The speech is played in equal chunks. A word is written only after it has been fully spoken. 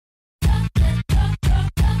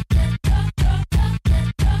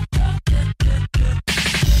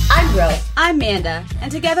I'm Manda,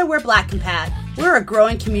 and together we're Black Compat. We're a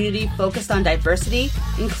growing community focused on diversity,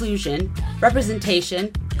 inclusion,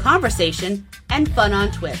 representation, conversation, and fun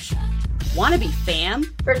on Twitch. Want to be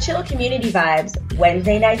fam? For chill community vibes,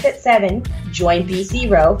 Wednesday nights at 7, join BC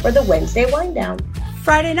Row for the Wednesday Wind Down.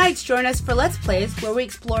 Friday nights, join us for Let's Plays, where we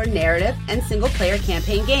explore narrative and single-player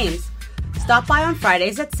campaign games. Stop by on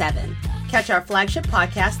Fridays at 7. Catch our flagship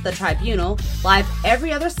podcast, The Tribunal, live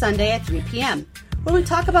every other Sunday at 3 p.m., where we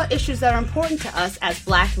talk about issues that are important to us as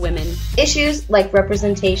Black women. Issues like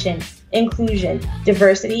representation, inclusion,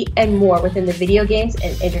 diversity, and more within the video games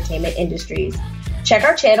and entertainment industries. Check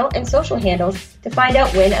our channel and social handles to find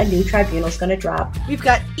out when a new Tribunal is going to drop. We've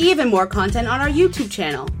got even more content on our YouTube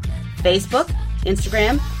channel, Facebook,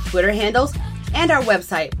 Instagram, Twitter handles, and our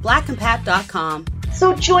website, blackandpat.com.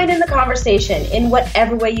 So join in the conversation in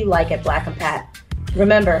whatever way you like at Black and Pat.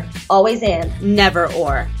 Remember, always and, never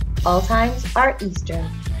or. All times are Eastern.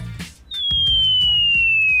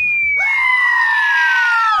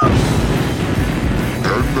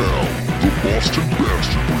 And now, the Boston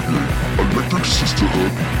Bastard Brigade, Electric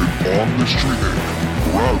Sisterhood, and On the Street Inc.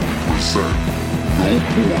 proudly present No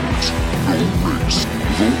Borders, No Race,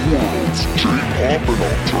 The World's J-Pop and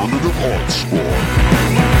Alternative Hotspot.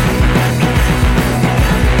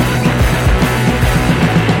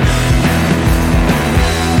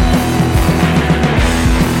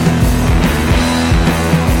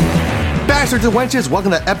 Bastards and wenches,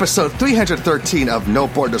 welcome to episode 313 of No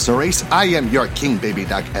Borders No Race. I am your King Baby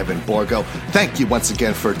Doc Evan Borgo. Thank you once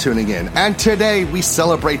again for tuning in. And today we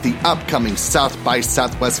celebrate the upcoming South by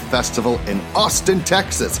Southwest Festival in Austin,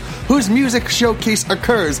 Texas, whose music showcase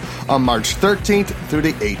occurs on March 13th through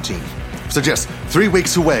the 18th. So just 3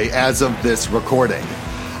 weeks away as of this recording.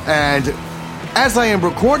 And as I am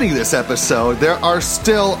recording this episode, there are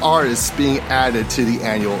still artists being added to the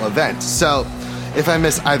annual event. So if I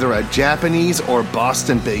miss either a Japanese or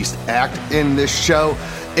Boston-based act in this show,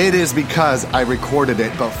 it is because I recorded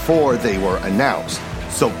it before they were announced.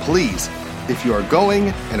 So please, if you are going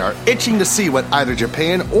and are itching to see what either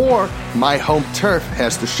Japan or my home turf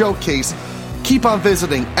has to showcase, keep on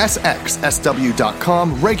visiting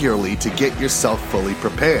sxsw.com regularly to get yourself fully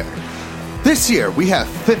prepared. This year, we have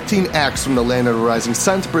 15 acts from the Land of the Rising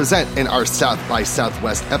Sun to present in our South by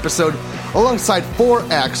Southwest episode, alongside 4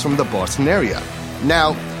 acts from the Boston area.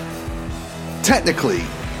 Now, technically,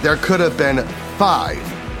 there could have been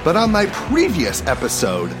 5, but on my previous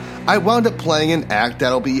episode, I wound up playing an act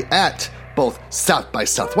that'll be at both South by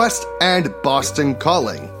Southwest and Boston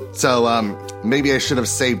Calling. So, maybe I should have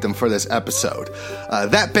saved them for this episode.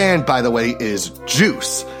 That band, by the way, is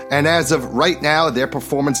Juice, and as of right now, their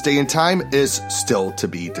performance day and time is still to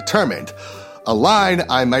be determined. A line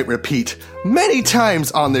I might repeat many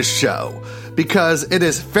times on this show, because it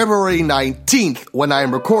is February 19th when I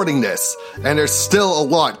am recording this, and there's still a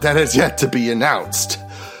lot that is yet to be announced.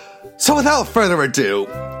 So without further ado,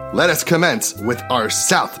 let us commence with our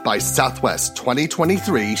South by Southwest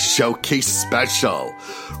 2023 Showcase Special.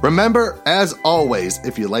 Remember, as always,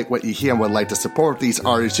 if you like what you hear and would like to support these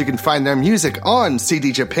artists, you can find their music on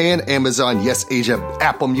CD Japan, Amazon, Yes Asia,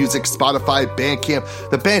 Apple Music, Spotify, Bandcamp,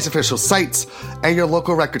 the band's official sites, and your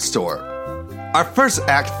local record store. Our first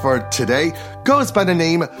act for today goes by the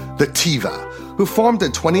name The Tiva, who formed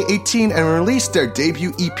in 2018 and released their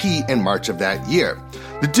debut EP in March of that year.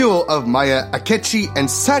 The duo of Maya Akechi and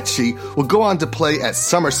Sachi will go on to play at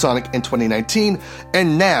Summer Sonic in 2019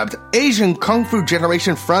 and nabbed Asian Kung Fu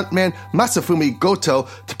Generation frontman Masafumi Goto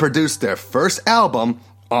to produce their first album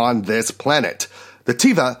on this planet. The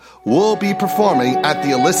Tiva will be performing at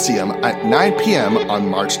the Elysium at 9 p.m. on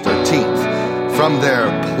March 13th. From their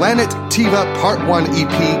Planet Tiva Part 1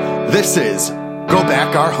 EP, this is Go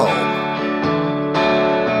Back Our Home.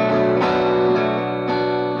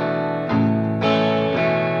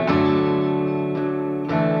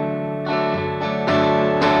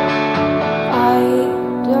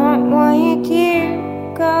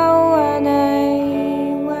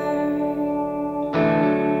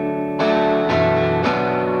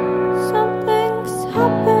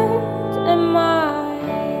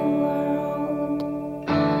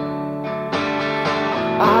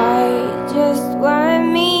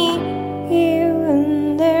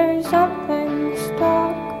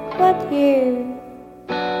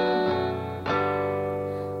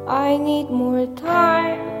 I need more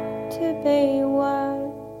time to be what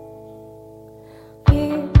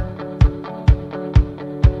you.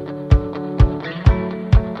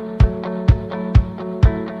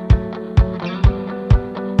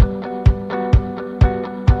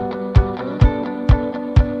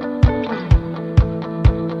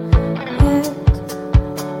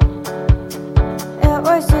 It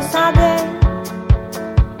was just a day.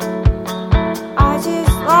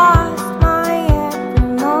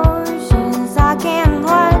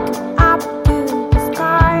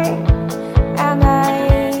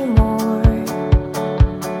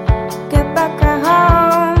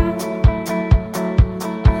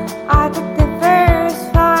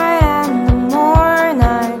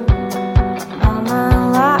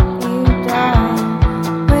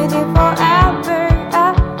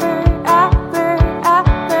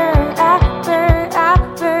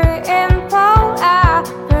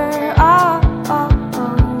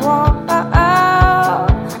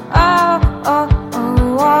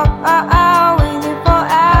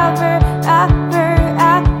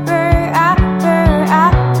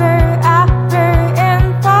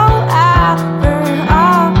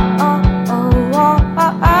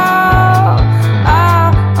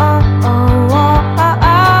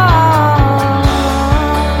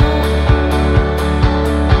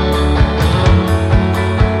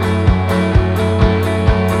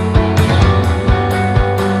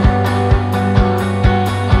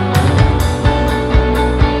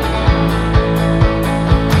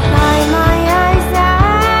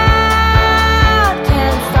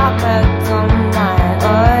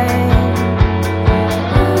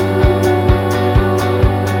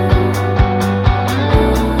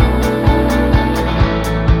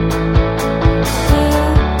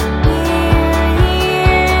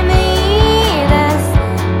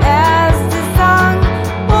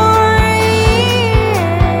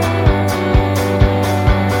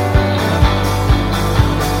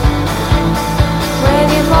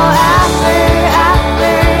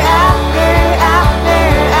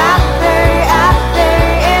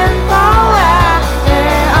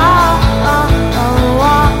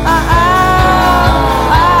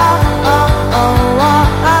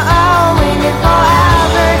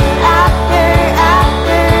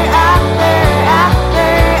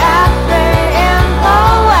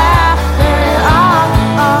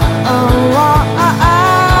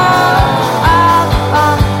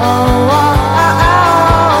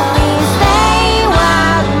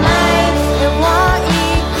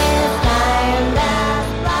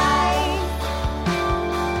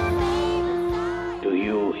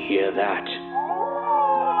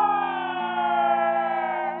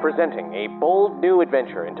 Presenting a bold new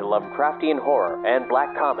adventure into Lovecraftian horror and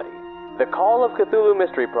black comedy, the Call of Cthulhu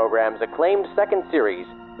Mystery Program's acclaimed second series,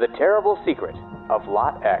 The Terrible Secret of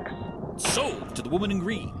Lot X. Sold to the woman in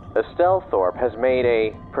green. Estelle Thorpe has made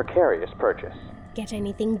a precarious purchase. Get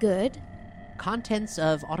anything good? Contents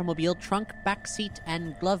of automobile trunk, back seat,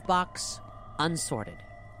 and glove box unsorted.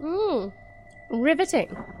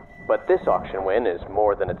 Riveting. But this auction win is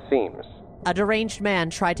more than it seems. A deranged man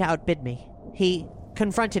tried to outbid me. He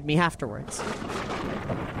confronted me afterwards.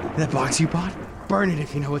 That box you bought? Burn it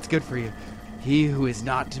if you know what's good for you. He who is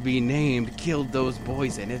not to be named killed those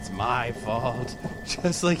boys, and it's my fault.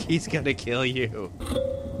 Just like he's gonna kill you.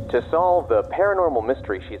 To solve the paranormal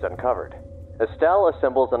mystery she's uncovered, Estelle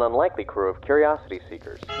assembles an unlikely crew of curiosity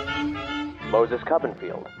seekers. Moses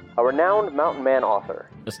Cubbenfield, a renowned mountain man author.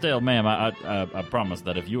 Estelle, ma'am, I promise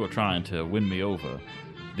that if you are trying to win me over,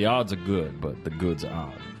 the odds are good, but the good's are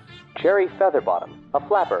odd. Cherry Featherbottom, a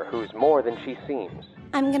flapper who's more than she seems.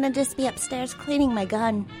 I'm gonna just be upstairs cleaning my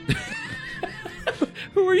gun.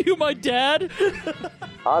 Who are you, my dad?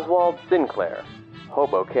 Oswald Sinclair,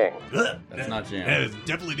 Hobo King. That's not jam. That is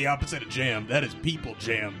definitely the opposite of jam. That is people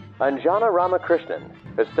jam. Anjana Ramakrishnan,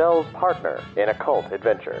 Estelle's partner in occult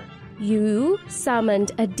adventure. You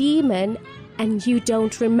summoned a demon and you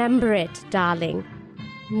don't remember it, darling.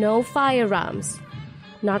 No firearms.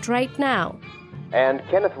 Not right now. And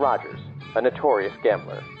Kenneth Rogers, a notorious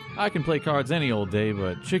gambler. I can play cards any old day,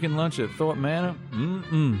 but chicken lunch at Thorpe Manor?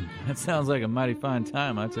 That sounds like a mighty fine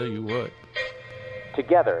time, I tell you what.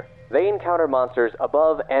 Together, they encounter monsters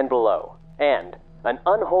above and below, and an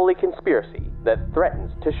unholy conspiracy that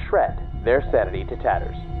threatens to shred their sanity to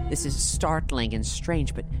tatters. This is startling and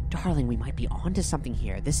strange, but darling, we might be onto something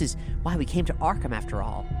here. This is why we came to Arkham after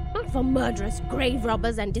all. Not for murderous grave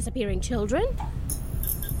robbers and disappearing children.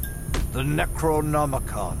 The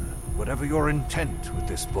Necronomicon. Whatever your intent with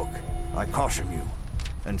this book, I caution you,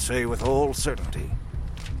 and say with all certainty,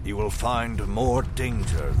 you will find more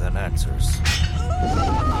danger than answers.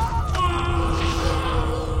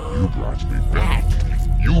 You brought me back.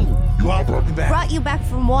 You brought me back. Brought you back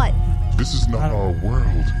from what? This is not our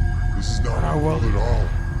world. This is not our world at all.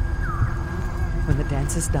 When the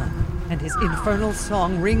dance is done and his infernal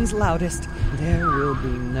song rings loudest, there will be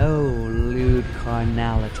no lewd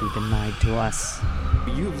carnality denied to us.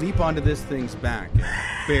 You leap onto this thing's back and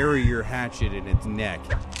bury your hatchet in its neck.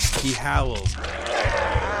 He howls.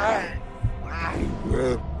 I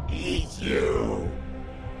will eat you.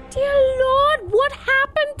 Dear Lord, what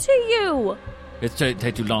happened to you? It's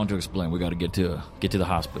take too long to explain. We got to get to the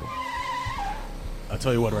hospital. I'll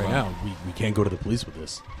tell you what, right now, we can't go to the police with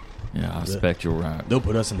this. Yeah, I expect you're right. They'll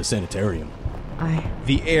put us in the sanitarium.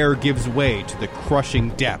 The air gives way to the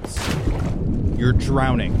crushing depths. You're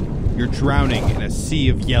drowning. You're drowning in a sea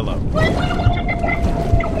of yellow.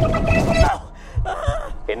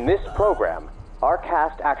 In this program, our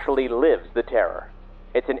cast actually lives the terror.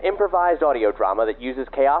 It's an improvised audio drama that uses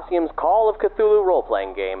Chaosium's Call of Cthulhu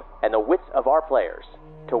role-playing game and the wits of our players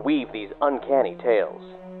to weave these uncanny tales.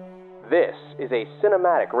 This is a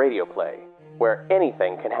cinematic radio play where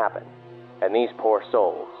anything can happen, and these poor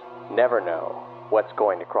souls never know what's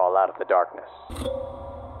going to crawl out of the darkness.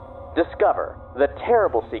 Discover The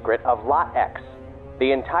Terrible Secret of Lot X,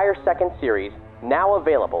 the entire second series now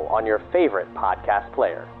available on your favorite podcast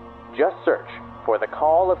player. Just search for The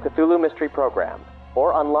Call of Cthulhu Mystery Program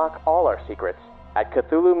or unlock all our secrets at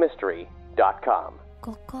CthulhuMystery.com.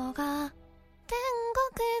 ここが天国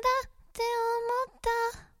だって思った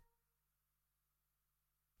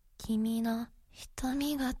君の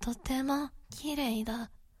瞳がとても綺麗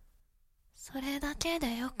だそれだけ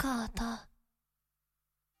でよかった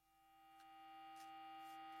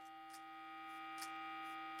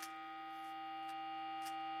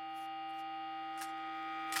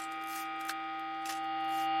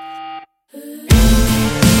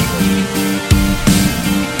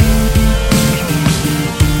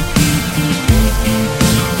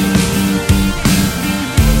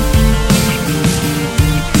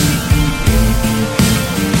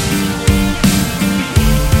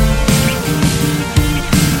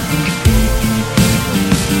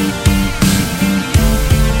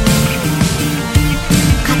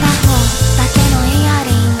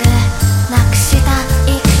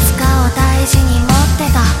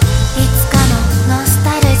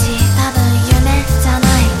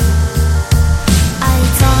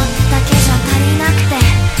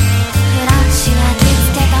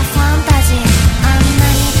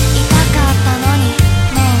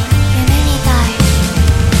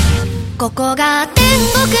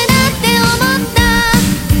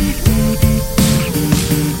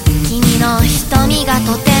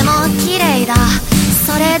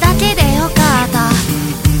それだけでよかった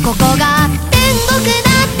ここが天国だ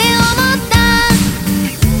って思った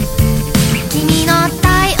君の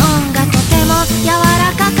体温がとても柔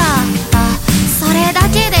らかかったそれだ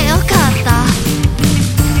けでよかった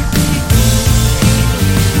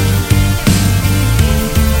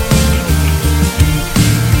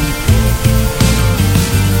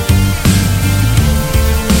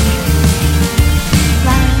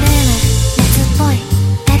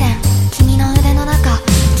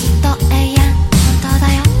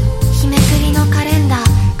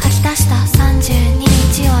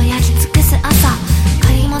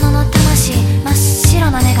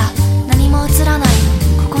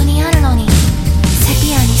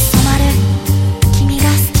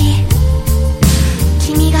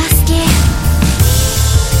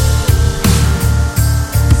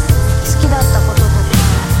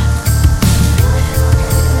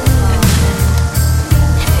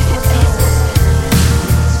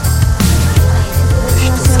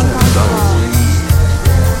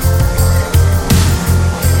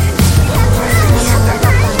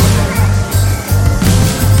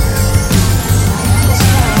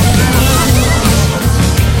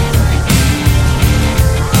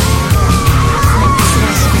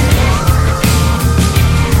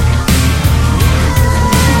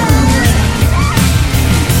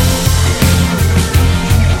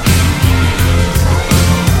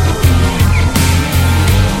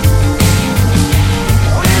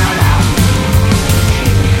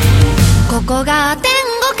ここが天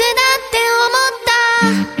国だって思っ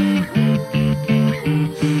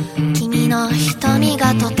た君の瞳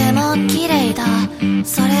がとても綺麗だ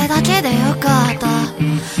それだけでよかった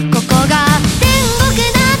ここが天国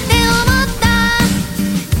だって思った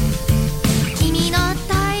君の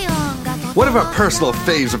体温がとても One of our personal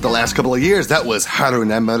faves of the last couple of years, that was Haru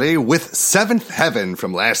Nemori with Seventh Heaven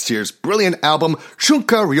from last year's brilliant album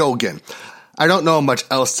Shunka Ryogen. I don't know much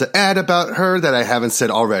else to add about her that I haven't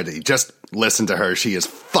said already. Just listen to her. She is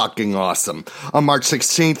fucking awesome. On March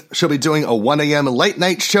 16th, she'll be doing a 1 a.m. late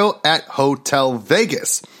night show at Hotel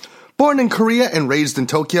Vegas. Born in Korea and raised in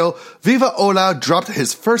Tokyo, Viva Ola dropped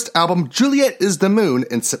his first album, Juliet is the Moon,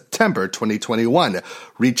 in September 2021,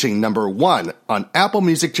 reaching number 1 on Apple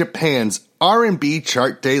Music Japan's R&B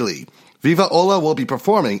chart daily. Viva Ola will be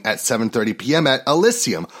performing at 7:30 p.m. at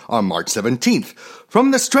Elysium on March 17th.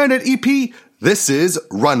 From the Stranded EP, this is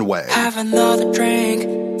Runway. Have another drink.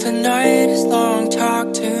 The night is long.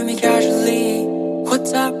 Talk to me casually.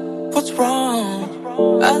 What's up? What's wrong?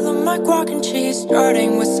 I love my guac and cheese,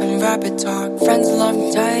 starting with some rapid talk. Friends love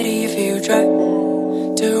me tidy if you try.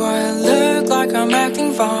 Do I look like I'm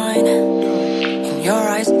acting fine? In your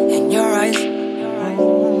eyes, in your eyes.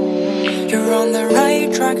 You're on the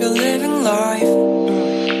right track of living life.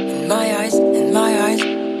 In my eyes, in my eyes.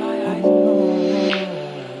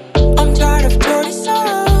 I'm tired of dirty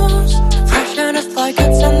songs. Fashion is like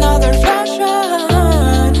it's another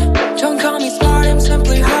fashion. Don't call me smart, I'm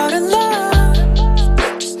simply hard in love.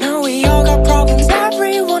 Just know we all got problems,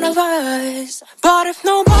 every one of us. But if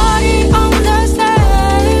nobody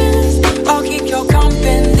understands, I'll keep your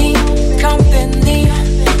company, company.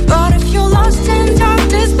 But if you're lost in dark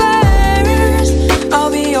despairs, I'll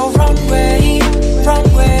be your runway,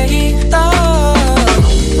 runway.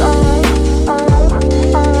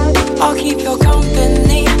 I'll keep your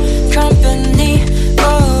company, company.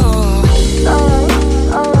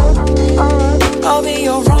 I'll be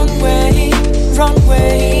your runway,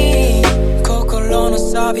 runway. 心の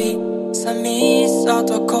錆、寂しさ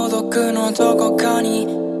と孤独のどこかに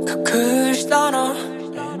隠したの。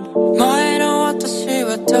前の私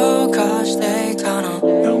はどうかしていたの。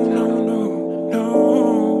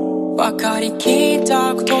分かりきっ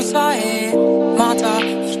たことさえまた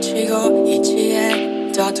一期一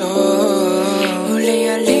会だと無理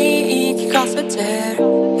やり言い聞かせてる。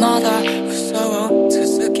まだ嘘を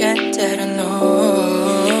続けてるの。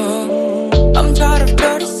I'm tired of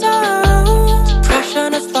dirty songs.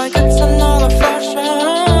 Passion is like it's another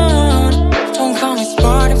fashion. Don't call me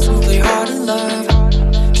smart, I'm simply hard to love.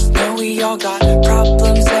 Just know we all got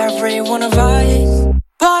problems, every one of us.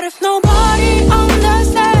 But if nobody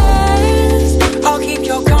understands, I'll keep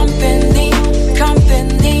your company,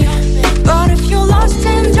 company. But if you're lost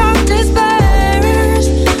in dark despairs,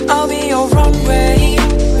 I'll be your runway,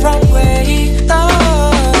 runway.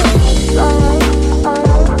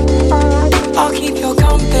 I'll keep your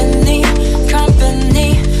company,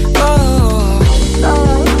 company.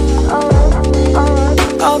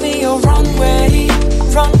 I'll be your runway,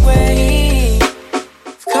 runway.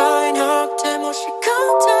 深いなくても仕方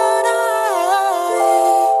ない。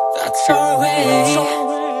That's our way.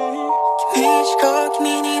 君しか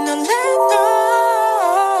君になれない。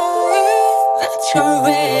that's your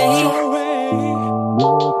way.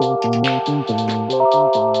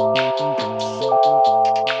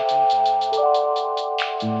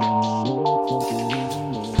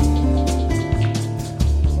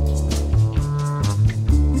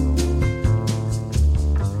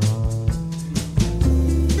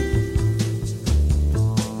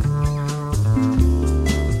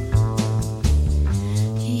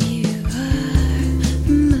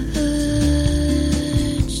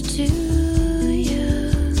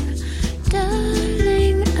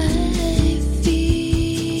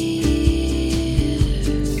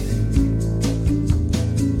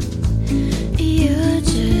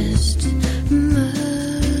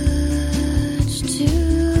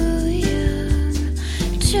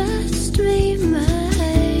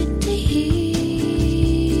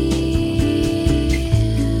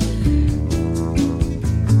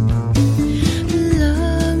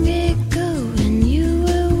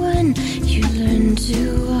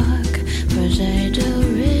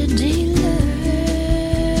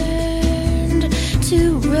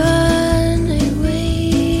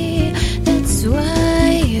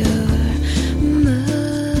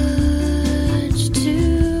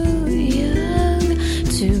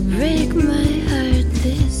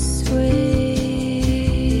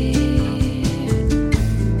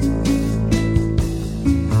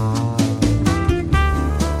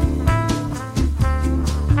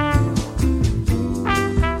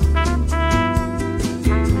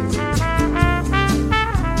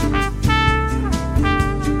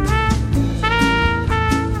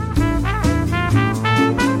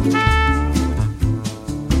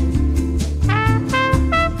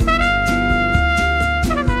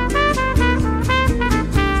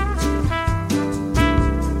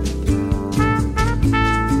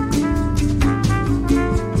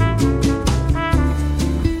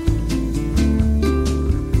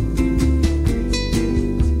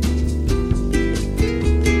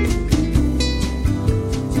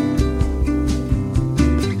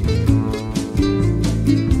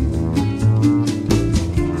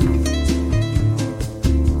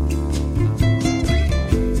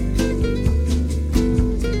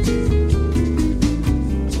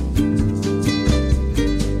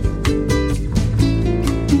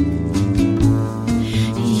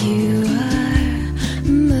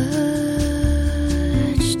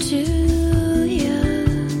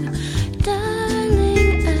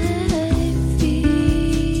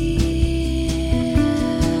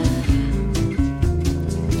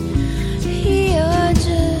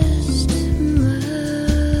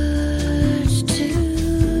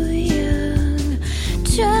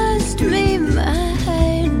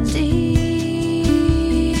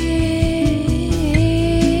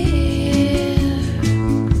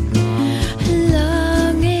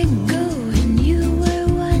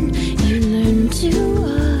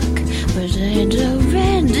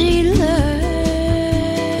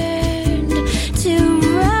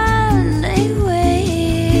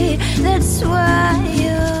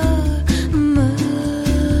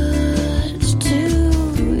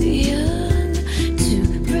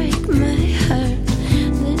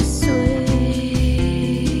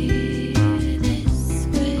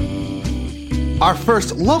 Our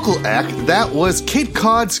first local act, that was Cape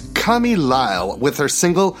Cod's Kami Lyle with her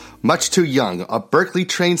single Much Too Young. A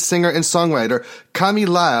Berkeley-trained singer and songwriter, Kami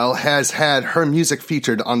Lyle has had her music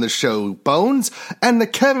featured on the show Bones and the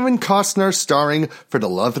Kevin Costner starring For the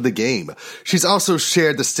Love of the Game. She's also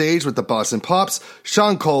shared the stage with the Boston Pops,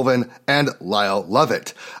 Sean Colvin, and Lyle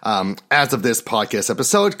Lovett. As of this podcast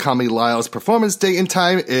episode, Kami Lyle's performance date and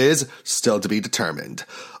time is still to be determined.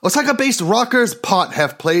 Osaka-based rockers Pot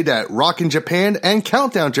have played at Rockin' Japan and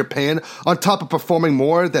Countdown Japan on top of performing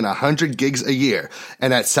more than 100 gigs a year.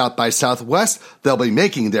 And at South by Southwest, they'll be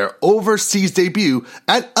making their overseas debut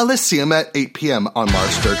at Elysium at 8 p.m. on March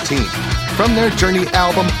 13th. From their Journey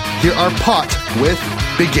album, here are Pot with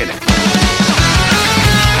Beginning.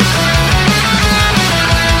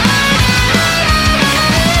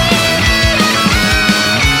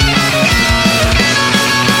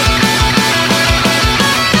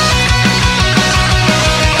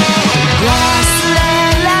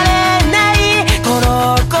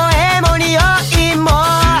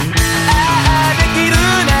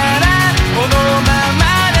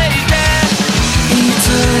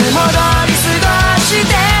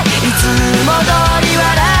 いつも通り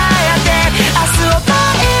笑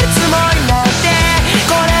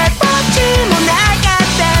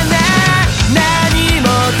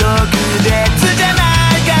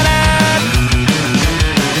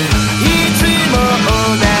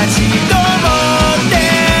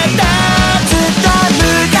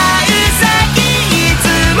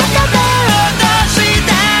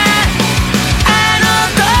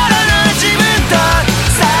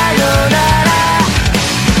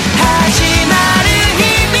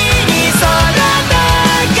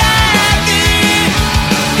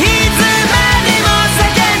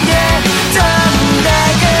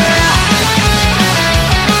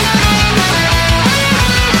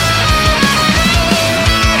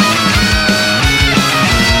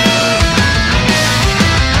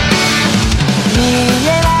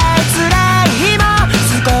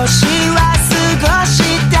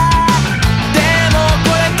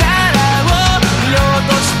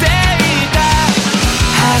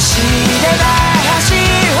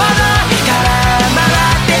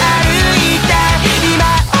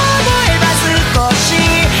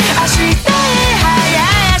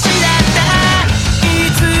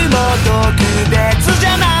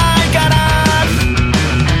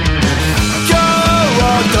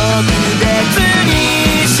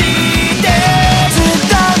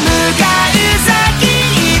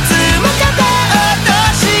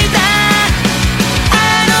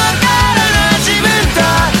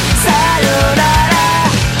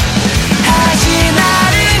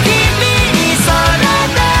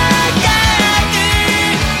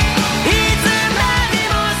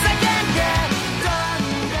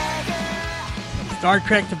Star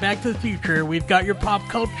Trek to Back to the Future, we've got your pop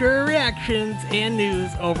culture reactions and news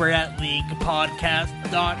over at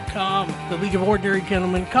LeaguePodcast.com. The League of Ordinary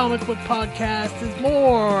Gentlemen comic book podcast is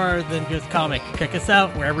more than just comic. Check us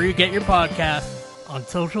out wherever you get your podcasts on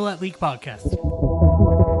social at League Podcast.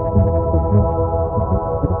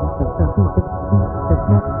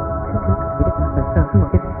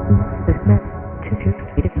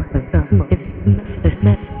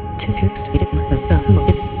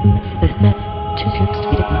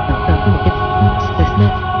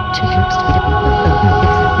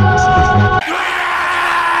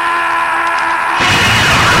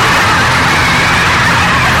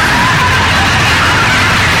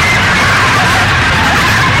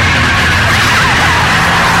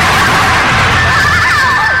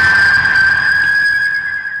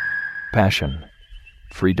 Passion,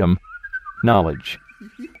 freedom, knowledge.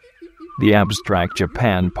 The Abstract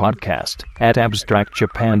Japan Podcast at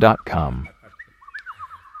abstractjapan.com.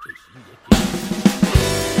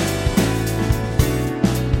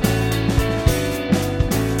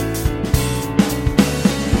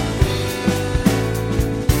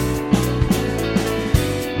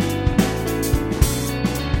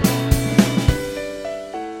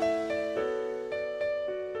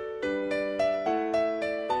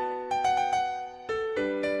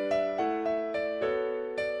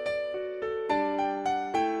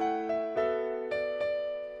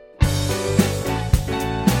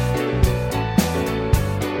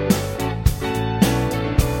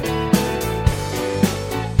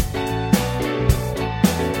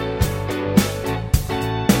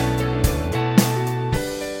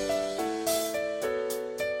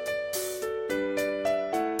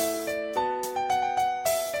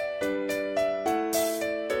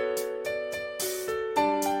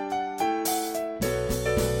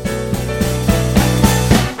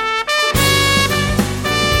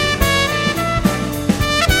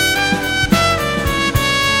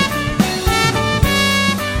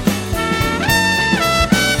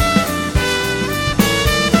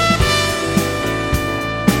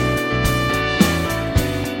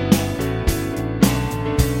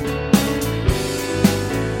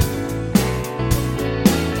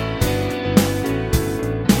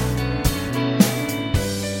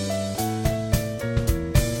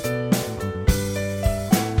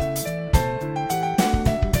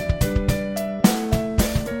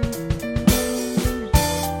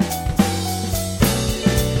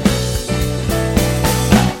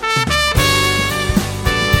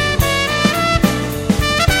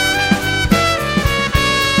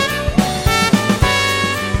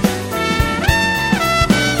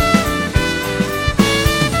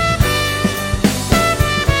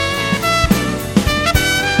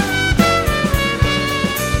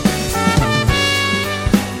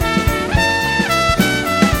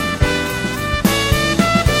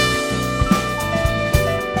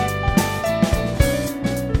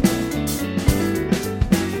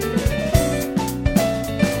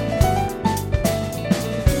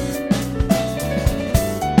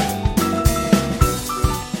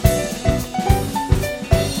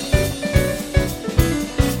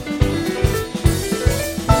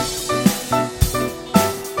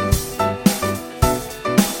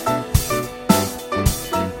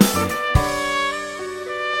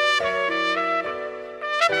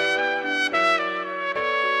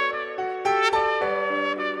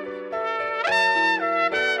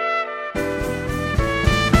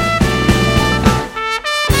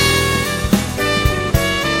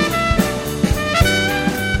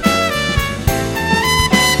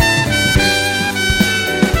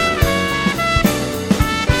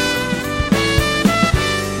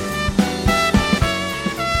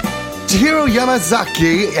 Chihiro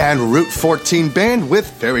Yamazaki and Route 14 Band with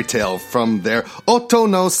Fairy Tale from their Oto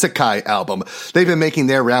no Sekai album. They've been making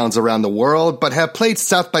their rounds around the world, but have played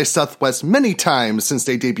South by Southwest many times since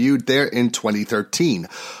they debuted there in 2013.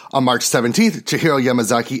 On March 17th, Chihiro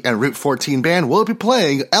Yamazaki and Route 14 Band will be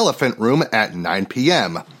playing Elephant Room at 9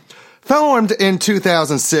 p.m. Formed in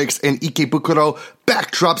 2006 in Ikebukuro,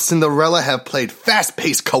 Backdrop Cinderella have played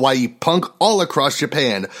fast-paced kawaii punk all across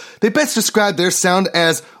Japan. They best describe their sound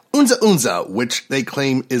as unza unza, which they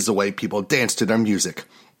claim is the way people dance to their music.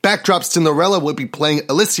 Backdrop Cinderella will be playing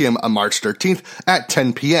Elysium on March 13th at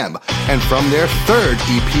 10 p.m. And from their third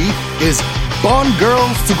EP is Bon Girl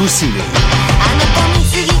Tsugusimi.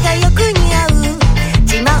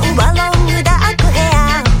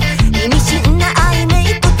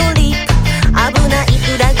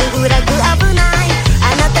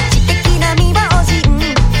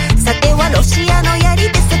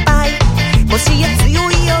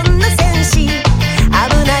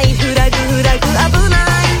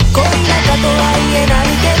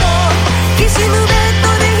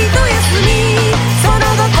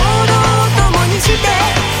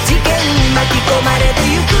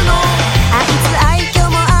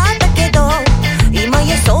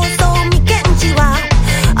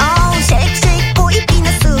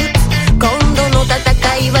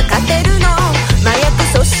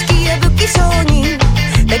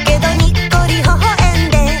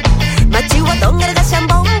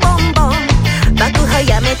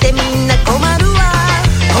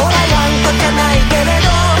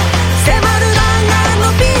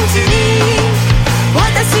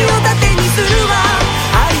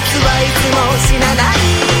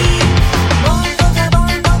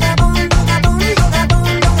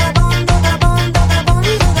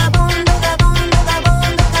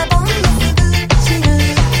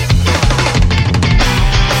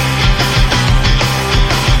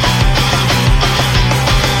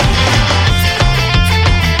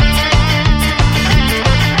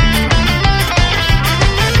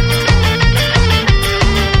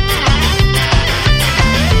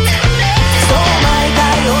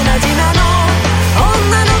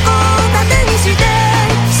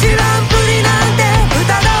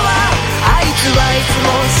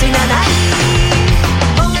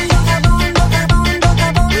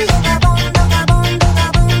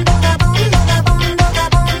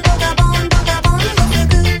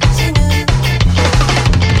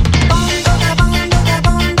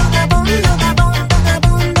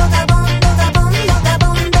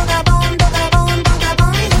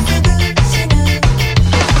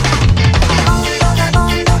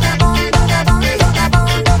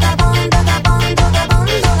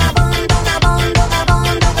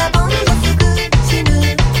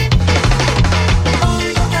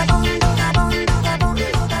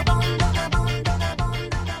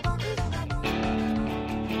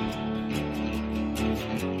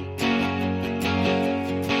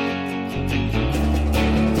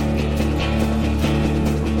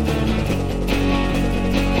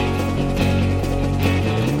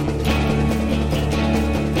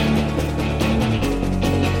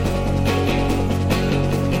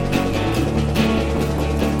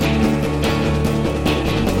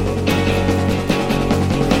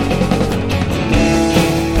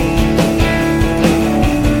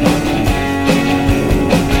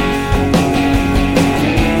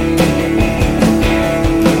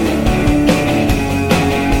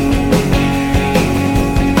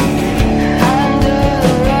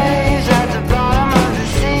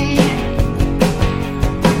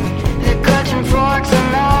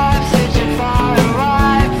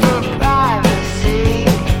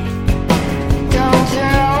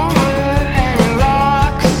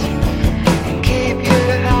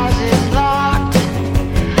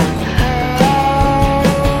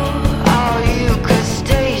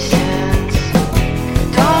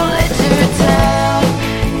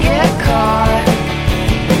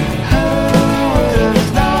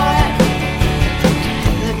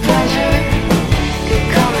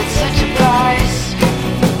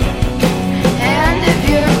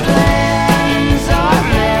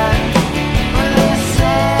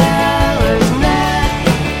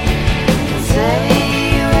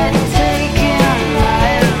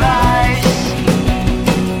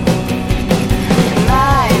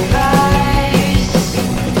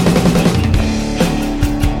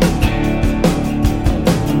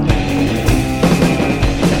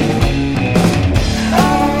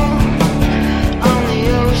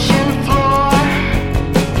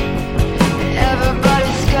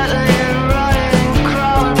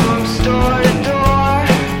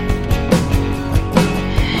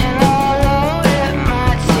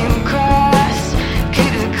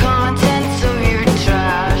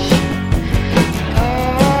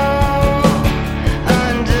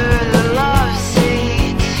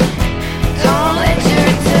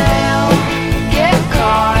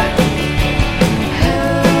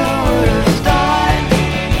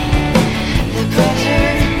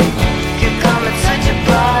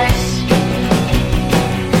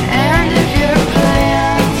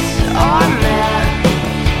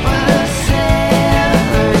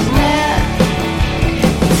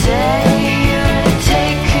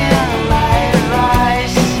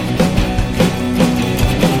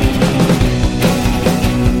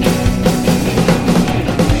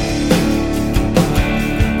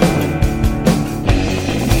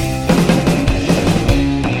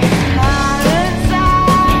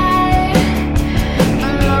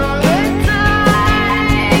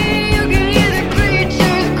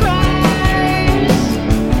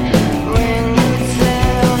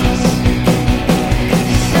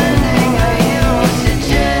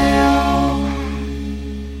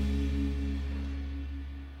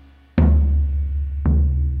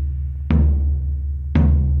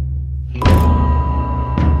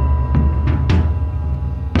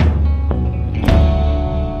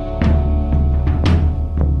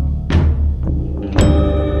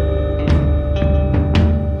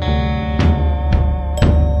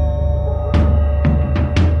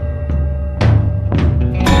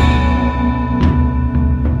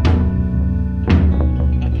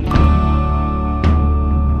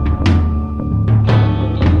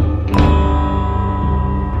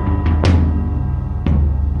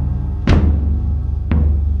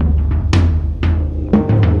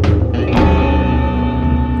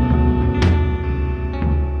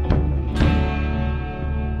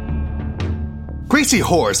 Gracie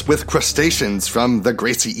Horse with Crustaceans from the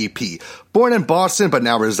Gracie EP. Born in Boston but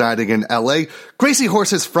now residing in LA, Gracie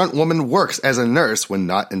Horse's frontwoman works as a nurse when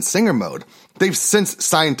not in singer mode. They've since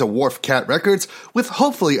signed to Wharf Cat Records with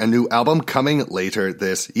hopefully a new album coming later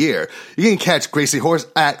this year. You can catch Gracie Horse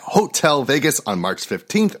at Hotel Vegas on March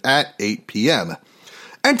 15th at 8 p.m.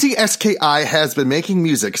 NTSKI has been making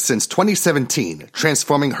music since 2017,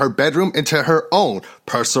 transforming her bedroom into her own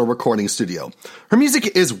personal recording studio. Her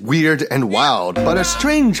music is weird and wild, but a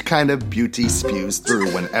strange kind of beauty spews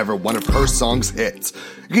through whenever one of her songs hits.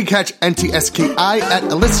 You can catch NTSKI at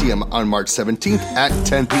Elysium on March 17th at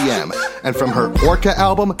 10 p.m. And from her Orca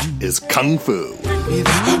album is Kung Fu.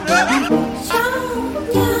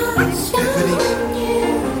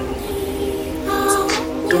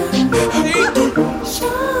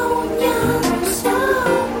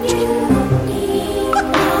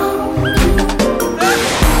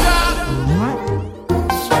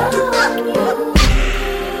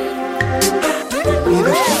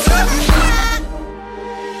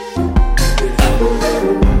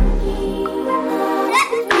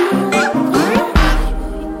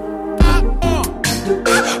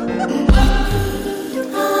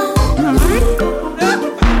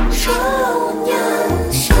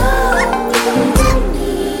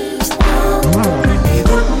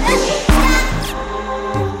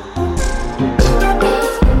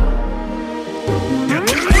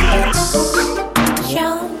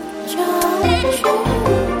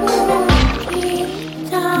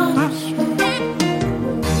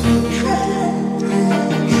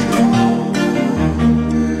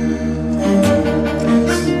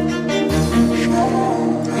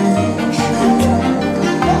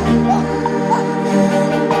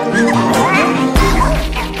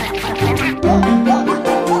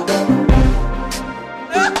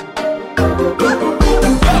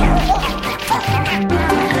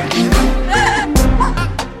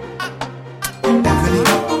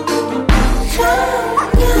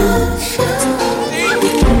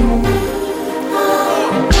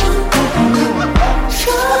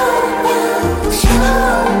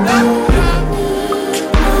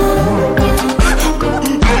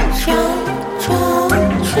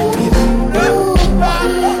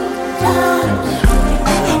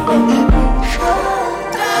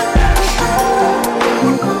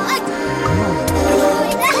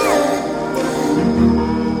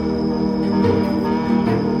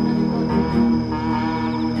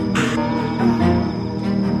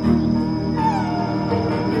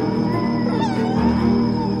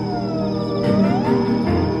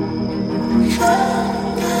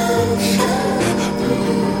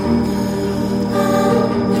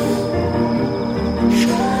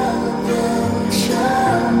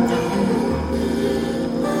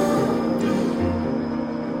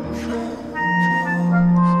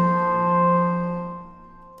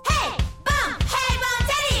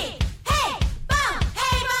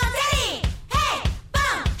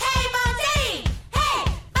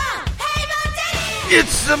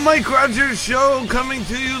 It's the Mike Rogers Show coming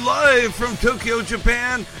to you live from Tokyo,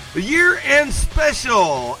 Japan, the year-end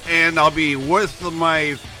special. And I'll be with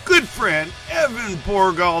my good friend, Evan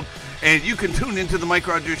Borgold. And you can tune into the Mike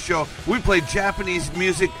Rogers Show. We play Japanese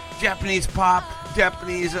music, Japanese pop,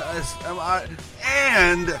 Japanese...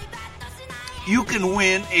 and you can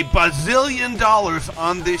win $1 bazillion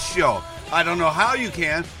on this show. I don't know how you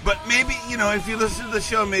can, but maybe, if you listen to the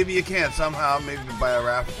show, maybe you can somehow, maybe buy a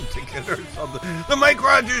raffle ticket or something. The Mike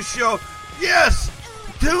Rogers Show, yes,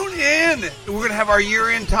 tune in. We're going to have our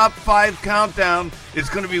year-end top 5 countdown. It's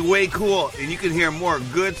going to be way cool, and you can hear more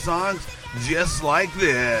good songs just like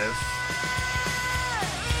this.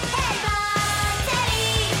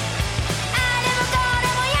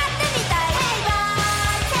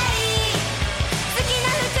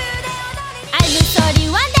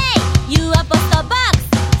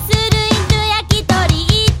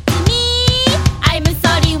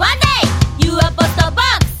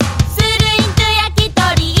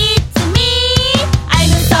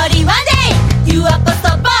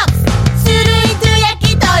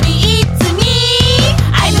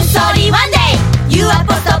 One day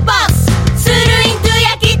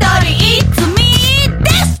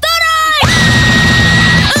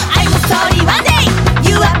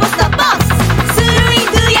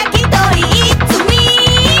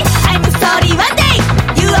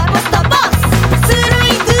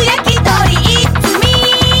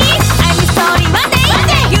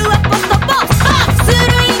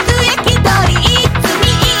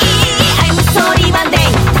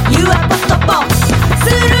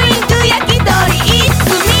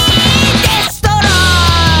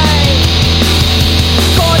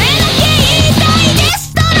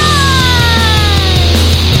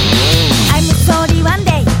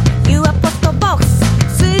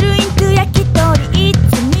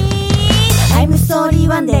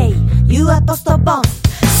ポン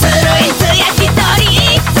スルイス焼き鳥ス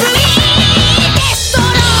イーデストロイ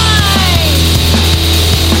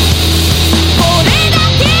これだ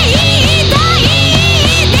け言いたい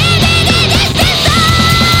デデデデデデ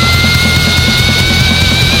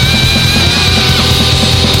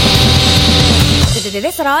デデデ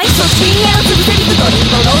デストロイクソチキンへのつぶせ肉ドリン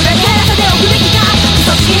コの裏に腹さで置くべきかク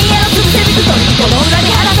ソチキンへのつぶせ肉ドリンコの裏に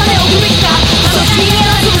腹さで置くべきかクソチキンへ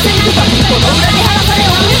のつぶせ肉ドリンコの裏に腹さで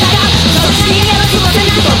置くべきかクソチキンへのつぶせ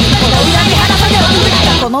肉ドリンコの裏に腹さで置くべき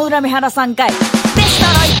かこの恨み腹3回デスト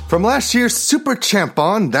ロイ From last year's Super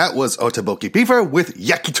Champon, that was Otoboki Beaver with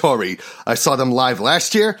Yakitori. I saw them live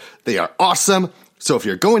last year. They are awesome. So if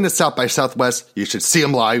you're going to South by Southwest, you should see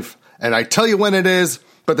them live. And I tell you when it is,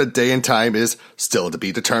 but the day and time is still to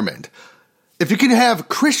be determined. If you can have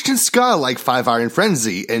Christian ska like Five Iron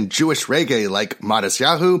Frenzy and Jewish reggae like Modest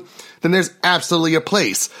Yahoo, then there's absolutely a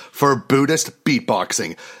place for Buddhist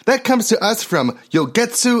beatboxing. That comes to us from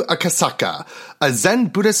Yogetsu Akasaka, a Zen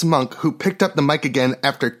Buddhist monk who picked up the mic again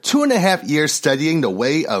after 2.5 years studying the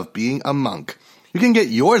way of being a monk. You can get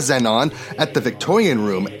your Zen on at the Victorian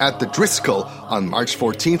Room at the Driscoll on March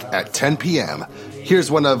 14th at 10 p.m.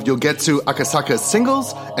 Here's one of Yogetsu Akasaka's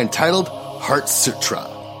singles entitled Heart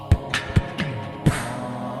Sutra.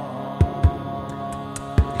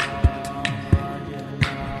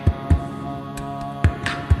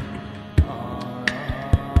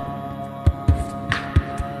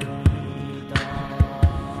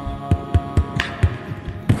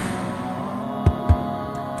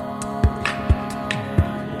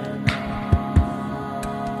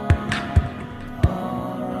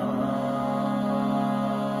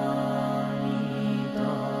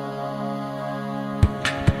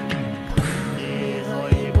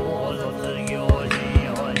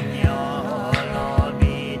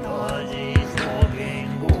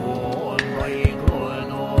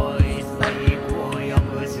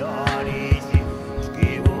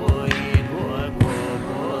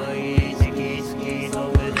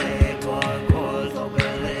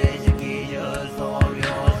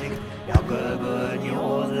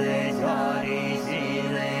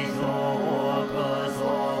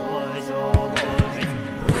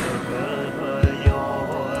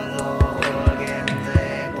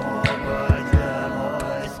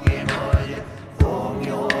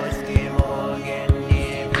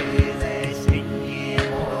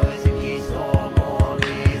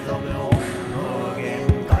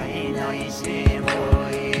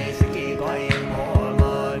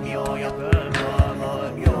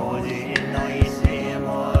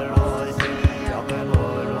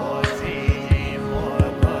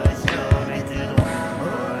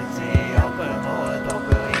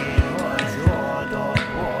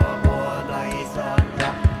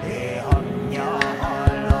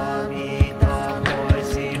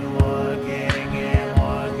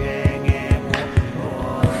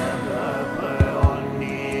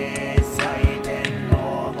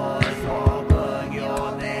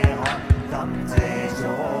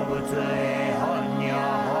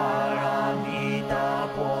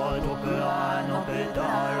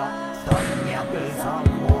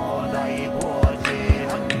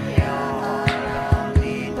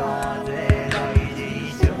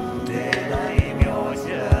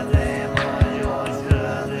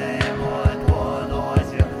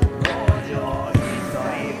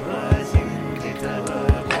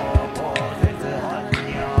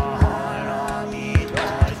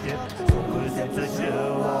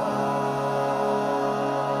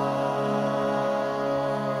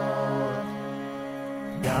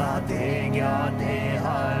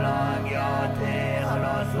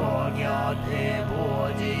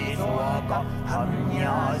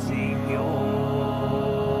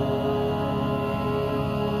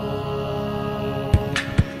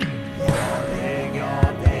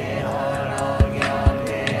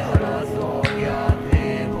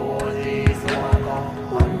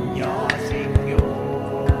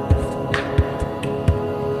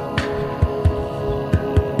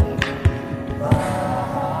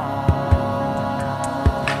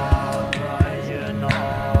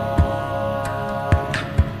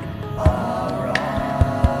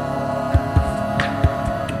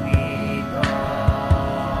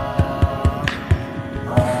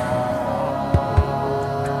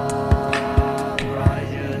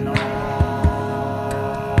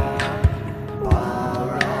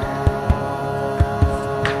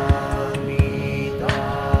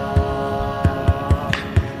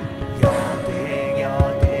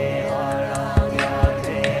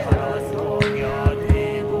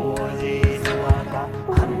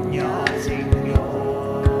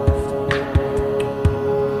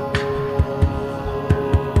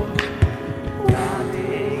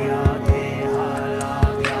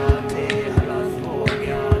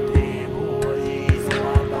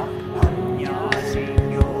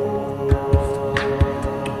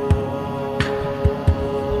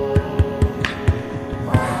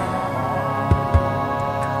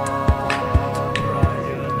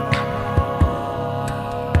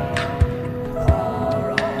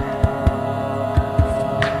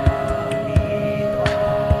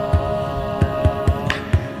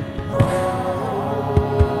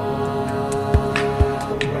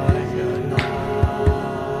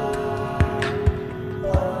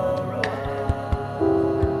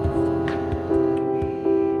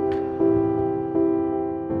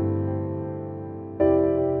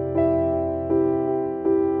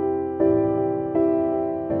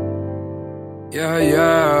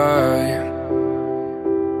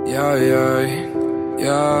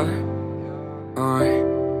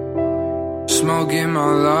 Smoking my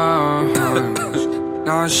lungs.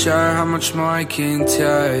 Not sure how much more I can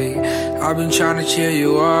take. I've been trying to cheer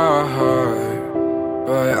you up,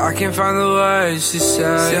 but I can't find the words to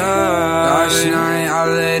say. Last night I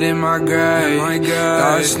laid in my grave.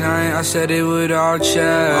 Last night I said it would all change.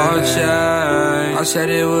 I said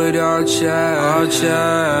it would all change.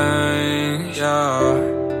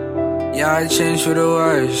 Yeah, I changed for the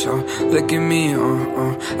worse. Look at me,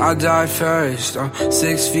 I died first.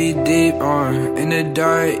 6 feet deep, in the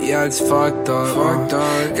dirt. Yeah, it's fucked up.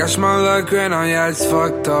 Gosh, my luck right now, yeah, it's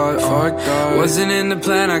fucked up. Wasn't in the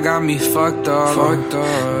plan, I got me fucked up.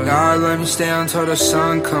 God, let me stay until the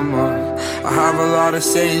sun come up. I have a lot of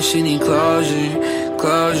say and she need closure,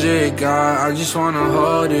 God. I just wanna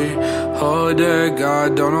hold her,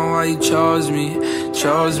 God. Don't know why you chose me.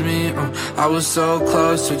 I was so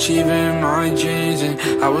close to achieving my dreams, and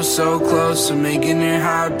I was so close to making her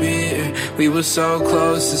happy. We were so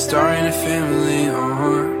close to starting a family,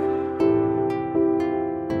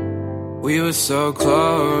 We were so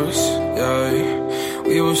close, yeah.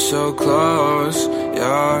 We were so close,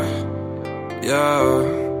 yeah.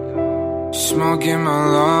 Smoking my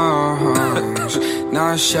lungs.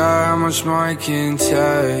 Not sure how much more I can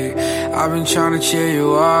take. I've been trying to cheer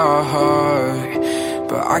you up,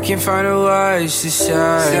 but I can't find the words to say.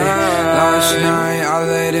 Last night I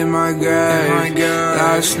laid in my grave.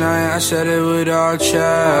 Last night I said it would all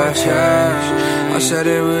change. I said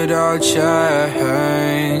it would all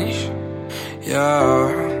change.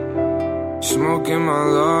 Yeah, smoking my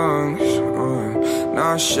lungs.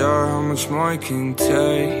 Not sure how much more I can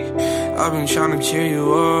take. I've been trying to cheer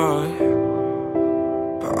you up,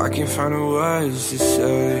 but I can't find the words to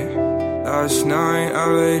say. Last night I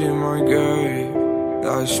laid in my grave.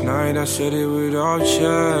 Last night I said it would all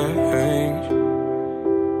change.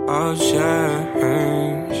 All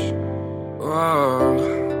change.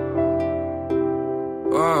 Whoa.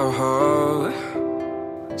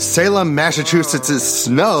 Salem, Massachusetts'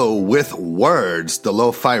 Snow with Words. The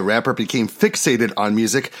lo-fi rapper became fixated on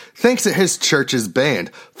music thanks to his church's band,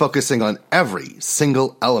 focusing on every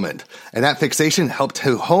single element. And that fixation helped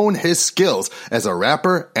to hone his skills as a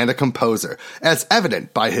rapper and a composer, as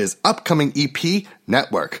evident by his upcoming EP,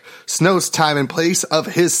 Network. Snow's time and place of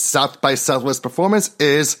his South by Southwest performance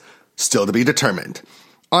is still to be determined.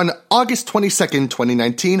 On August 22nd,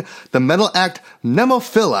 2019, the metal act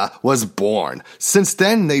Nemophila was born. Since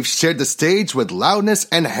then, they've shared the stage with Loudness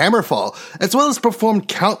and Hammerfall, as well as performed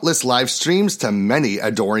countless live streams to many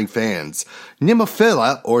adoring fans.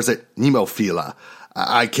 Nemophila, or is it Nemophila?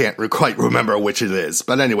 I can't quite remember which it is,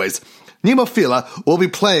 but anyways, Nemophila will be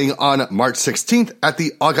playing on March 16th at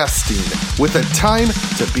the Augustine, with a time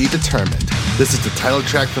to be determined. This is the title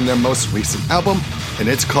track from their most recent album, and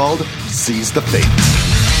it's called Seize the Fate.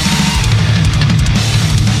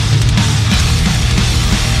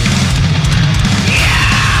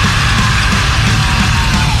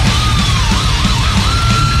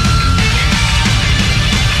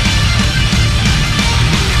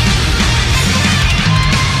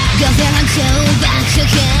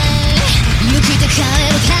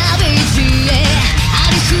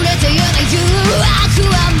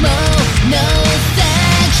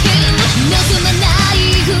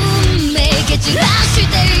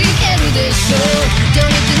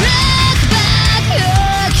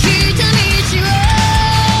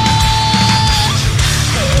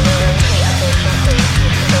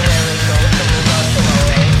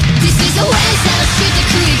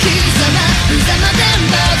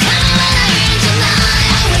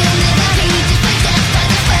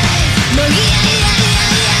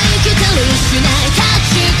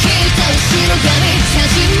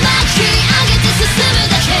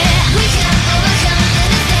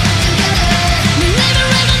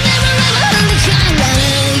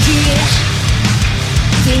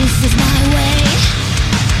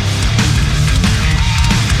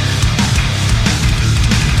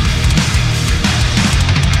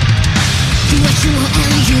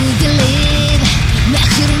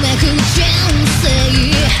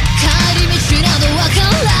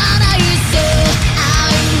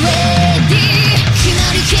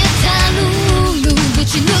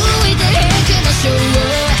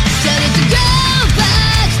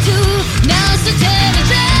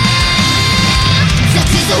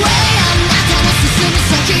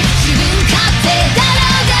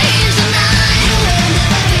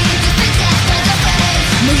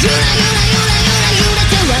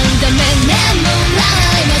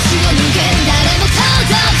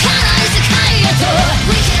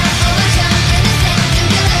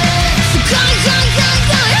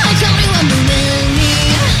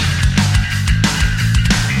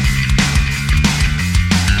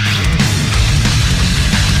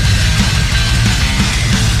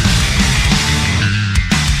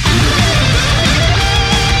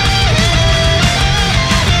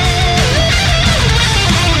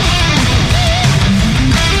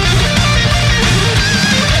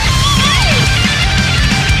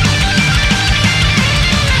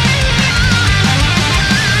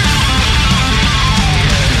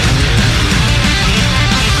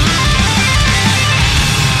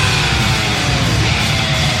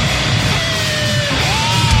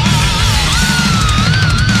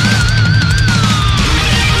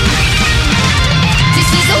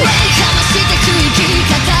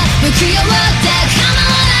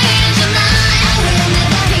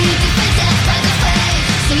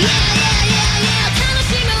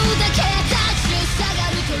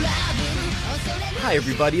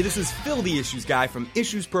 everybody. This is Phil the Issues Guy from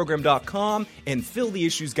IssuesProgram.com and Phil the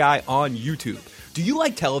Issues Guy on YouTube. Do you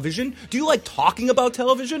like television? Do you like talking about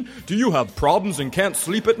television? Do you have problems and can't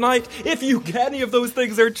sleep at night? If any of those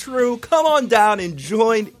things are true, come on down and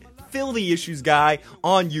join Phil the Issues Guy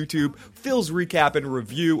on YouTube, Phil's Recap and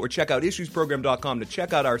Review, or check out IssuesProgram.com to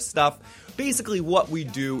check out our stuff. Basically, what we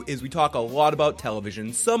do is we talk a lot about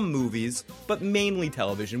television, some movies, but mainly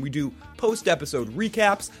television. We do post-episode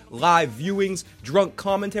recaps, live viewings, drunk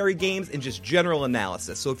commentary games, and just general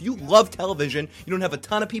analysis. So if you love television, you don't have a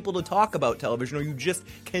ton of people to talk about television, or you just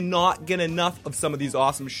cannot get enough of some of these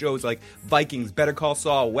awesome shows like Vikings, Better Call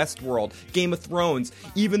Saul, Westworld, Game of Thrones,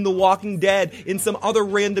 even The Walking Dead, and some other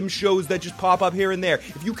random shows that just pop up here and there.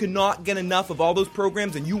 If you cannot get enough of all those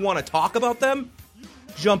programs and you want to talk about them,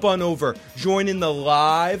 jump on over, join in the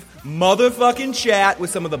live motherfucking chat with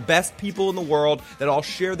some of the best people in the world that all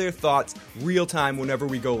share their thoughts real time whenever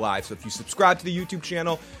we go live. So if you subscribe to the YouTube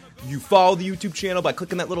channel, you follow the YouTube channel by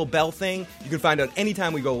clicking that little bell thing, you can find out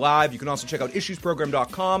anytime we go live. You can also check out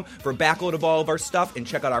IssuesProgram.com for a backload of all of our stuff, and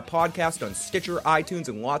check out our podcast on Stitcher, iTunes,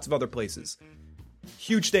 and lots of other places.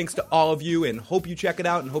 Huge thanks to all of you, and hope you check it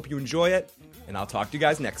out and hope you enjoy it, and I'll talk to you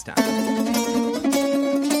guys next time.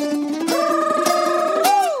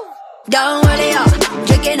 Don't worry,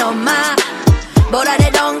 drinking on my boda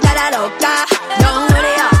de don cara loca. Don't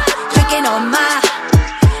worry, drinking on my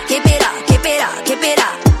keep it up, keep it up, keep it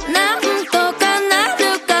up. Nanto ka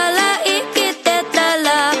naru kara ikite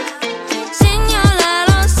tara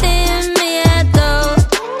señalalo sin miedo.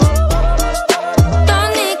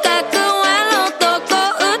 Tonikaku wano toko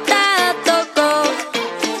uta toko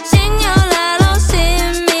señalalo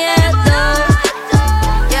sin miedo.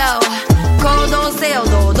 Yo, koudou seo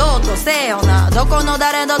dodoせよなどこの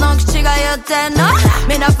誰との口が言ってんの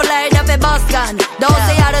みんなプレイだべボスガンどう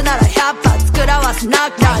せやるなら100発食らわすナ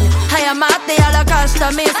ックダウン早まってやらかした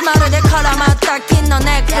ミスまるで絡まった金の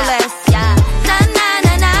ネックレスなな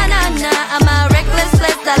なななな I'm a reckless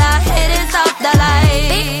list that I hit is off the light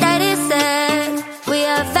Big Daddy said we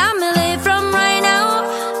are family from right now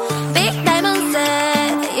Big Diamond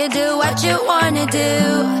said you do what you wanna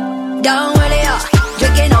do Don't worry,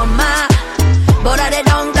 drinking on my boda de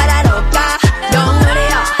don cara loca Don't worry,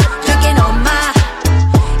 drinking on my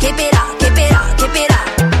keep it up, keep it up, keep it up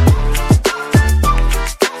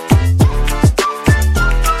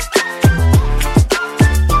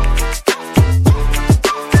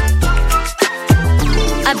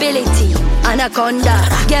Ability, anaconda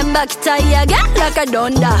現場鍛え上げ like a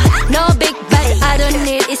donda No big bait, I don't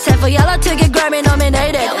need except for yellow to get Grammy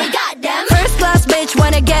nominated yeah, we got them First class bitch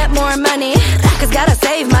wanna get more money Cause gotta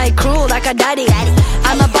save my crew like a daddy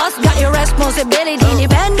I'm a boss, got your responsibility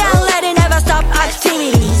Independent lady, never stop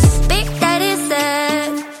activities Big Daddy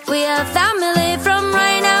said we are family from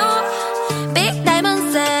right now Big Diamond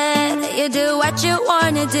said you do what you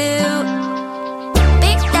wanna do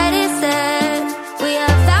Big Daddy said we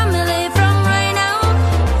are family from right now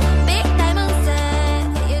Big Diamond said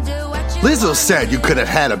you do what you Lizzo said you could have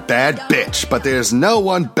had a bad bitch, but there's no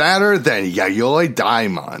one badder than Yayoi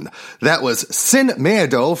Daimon. That was Sin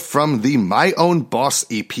Meado from the My Own Boss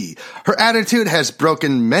EP. Her attitude has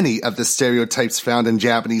broken many of the stereotypes found in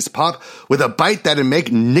Japanese pop with a bite that'll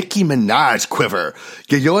make Nicki Minaj quiver.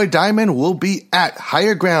 Yayoi Daimon will be at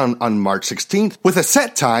Higher Ground on March 16th with a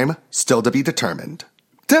set time still to be determined.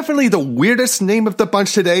 Definitely the weirdest name of the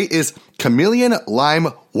bunch today is Chameleon Lime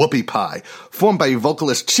Whoopie Pie, formed by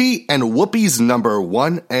vocalist Chi and Whoopi's number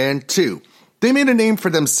 1 and 2. They made a name for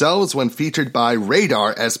themselves when featured by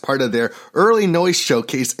Radar as part of their early noise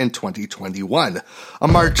showcase in 2021.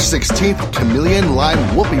 On March 16th, Chameleon Lime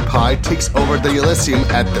Whoopie Pie takes over the Elysium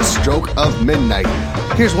at the stroke of midnight.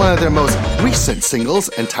 Here's one of their most recent singles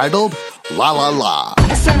entitled La La La.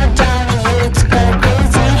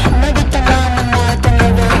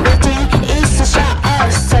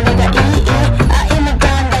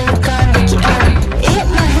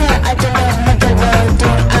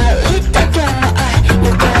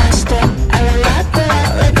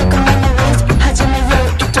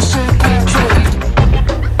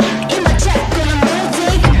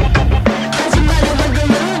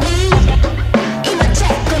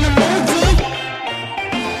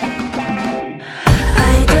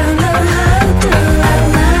 I don't know how to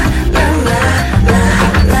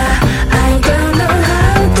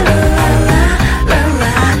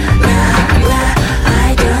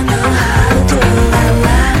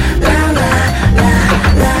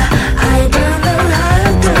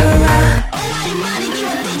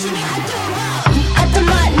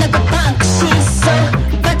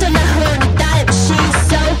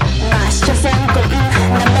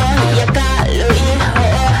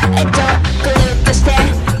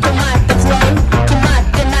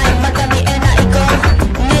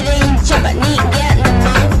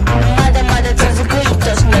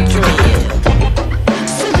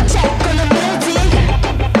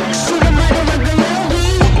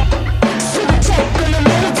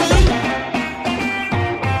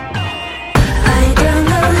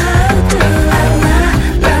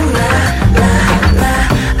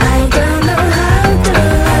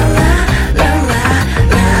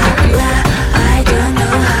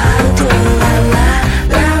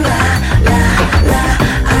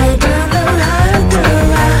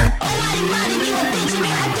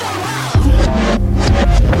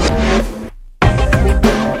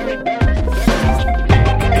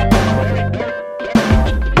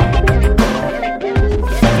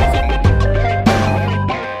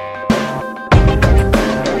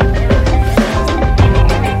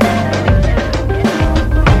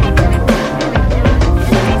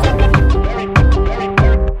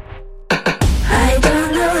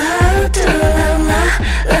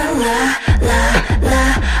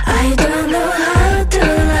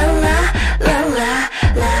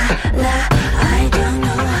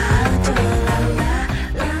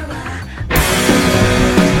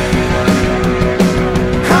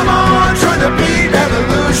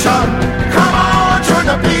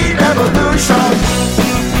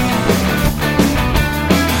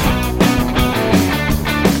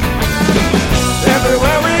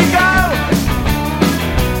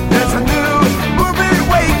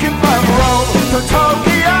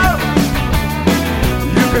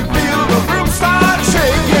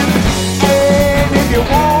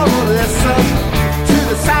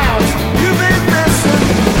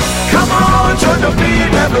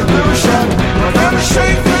revolution. We're gonna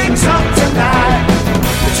shake things up tonight.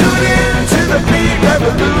 Tune in to the beat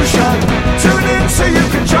revolution. Tune in so you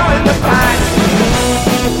can join the fight.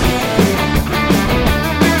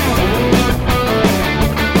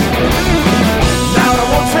 Now it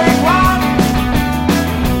won't take long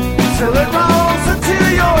till it rolls into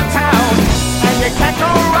your town, and you can't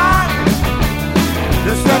go wrong.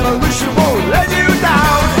 This revolution won't let you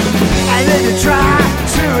down. And if you try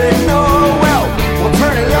to ignore, well, we'll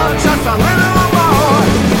turn it up just a little more.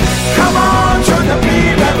 Come on, join the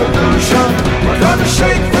beat revolution. We're gonna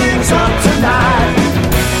shake things up tonight.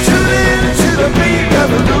 Tune in to the beat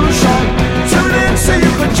revolution. Tune in so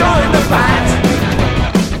you can join the fight.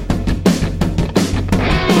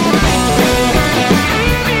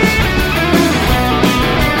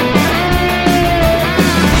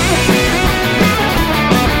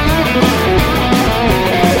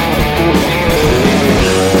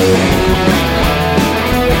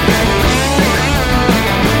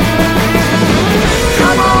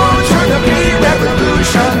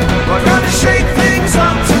 We're gonna shake things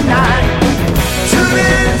up tonight. Tune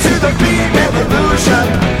in to the beat revolution.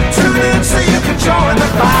 Tune in so you can join the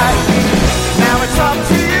fight. Now it's up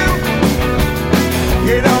to you.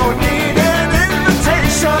 You don't need an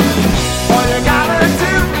invitation. All you gotta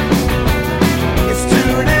do is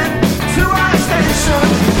tune in to our station.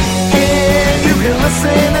 And you can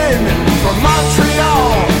listen in from Montreal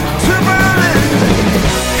to Berlin.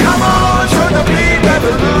 Come on, join the beat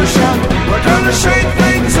revolution. We're gonna shake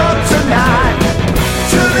things up tonight.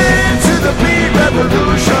 Tune in to the beat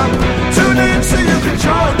revolution. Tune in so you can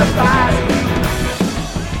join the fight.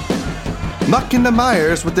 Muck and the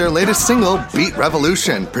Myers with their latest single, Beat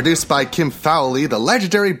Revolution. Produced by Kim Fowley, the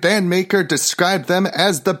legendary bandmaker described them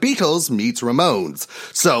as the Beatles meets Ramones.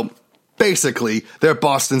 So, basically, they're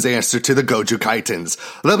Boston's answer to the Goju Kaitans.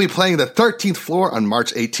 They'll be playing the 13th floor on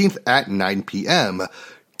March 18th at 9 p.m.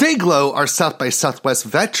 Dayglow are South by Southwest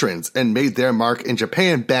veterans and made their mark in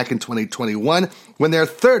Japan back in 2021 when their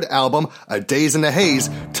third album, A Days in the Haze,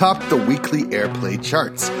 topped the weekly airplay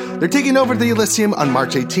charts. They're taking over the Elysium on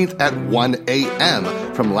March 18th at 1 a.m.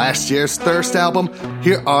 From last year's first album,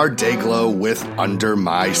 here are Dayglow with Under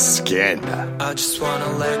My Skin. I just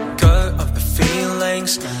wanna let go of the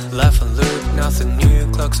feelings. Laugh and look, nothing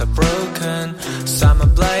new, clocks are broken. Summer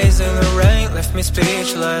blaze in the rain, left me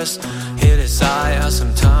speechless. Here desire,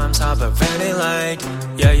 sometimes hyperventilate.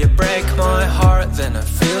 Yeah, you break my heart, then I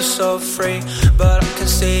feel so free. But I can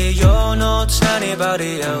see you're not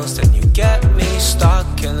anybody else. Then you get me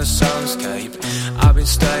stuck in the soundscape. I've been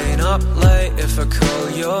staying up late, if I call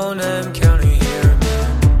your name, can you hear me?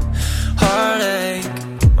 Heartache,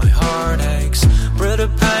 my heart aches. Brutal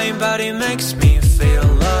pain, but it makes me feel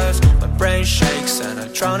alive. My brain shakes and I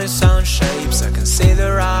drown in sound shapes. I can see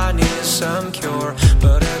that I need some cure,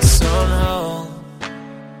 but it's on hold.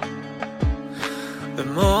 The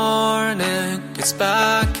morning gets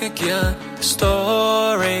back again. The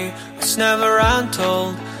story is never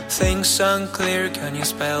untold. Things unclear, can you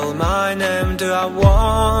spell my name? Do I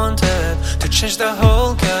want it to change the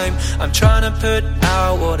whole game? I'm trying to put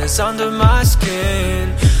out what is under my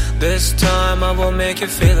skin. This time I will make you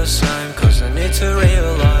feel the same, cause I need to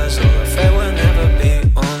realize all of it will never be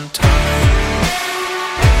on time.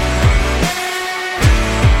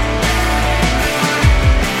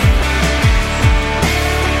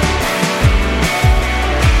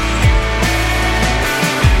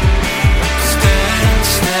 Stand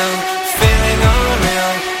still, feeling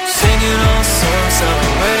unreal, singing all songs I've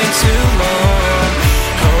been waiting too long.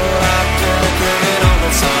 Hold up, gonna give it all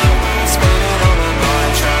the time. Spinning on my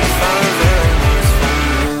mind, trying to find the very most for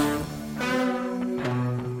you.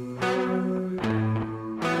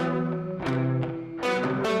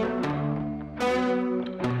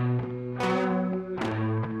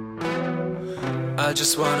 I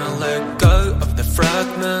just wanna let go of the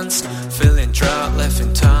fragments. Feeling drought, left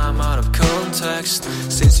in time out of context.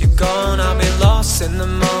 Since you're gone, I've been lost in the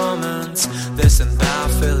moments. This and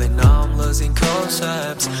that, feeling I'm losing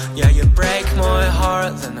concepts. Yeah, you break my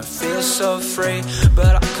heart, then I feel so free.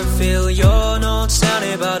 But I can feel you're not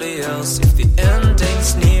anybody else. If the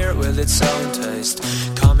ending's near with its own taste,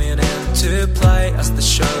 coming into play as the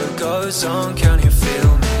show goes on, can you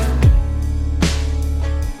feel me?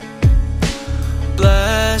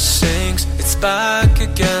 Blessings, it's back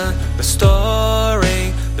again. The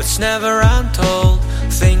story that's never untold.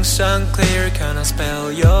 Things unclear, can I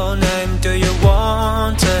spell your name? Do you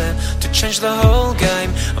want it to change the whole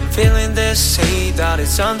game? I'm feeling this heat that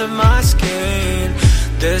is under my skin.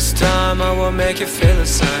 This time I will make you feel the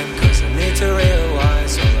same, cause I need to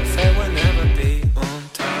realize all of it will never be on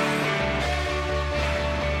time.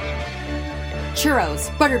 churros,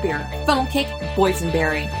 butterbeer, funnel cake,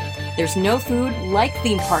 boysenberry. There's no food like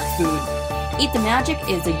theme park food. Eat the Magic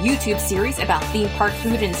is a YouTube series about theme park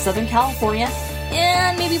food in Southern California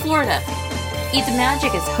and maybe Florida. Eat the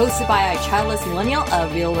Magic is hosted by a childless millennial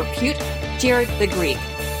of real repute, Jared the Greek.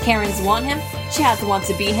 Karens want him, Chads want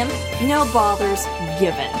to be him, no bothers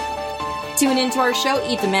given. Tune into our show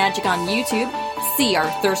Eat the Magic on YouTube. See our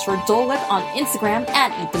Thirst for Dole Whip on Instagram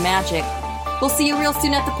at Eat the Magic. We'll see you real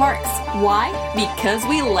soon at the parks. Why? Because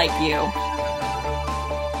we like you.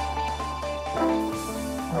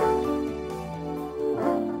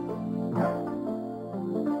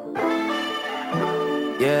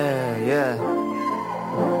 Yeah.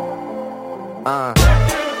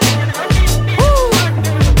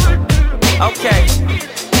 Okay,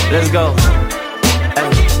 let's go.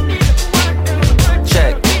 Hey.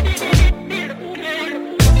 Check.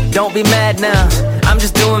 Don't be mad now, I'm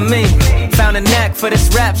just doing me. Found a knack for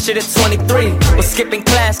this rap shit at 23. Was skipping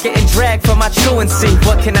class, getting dragged for my truancy.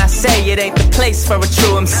 What can I say? It ain't the place for a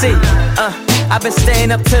true MC. I've been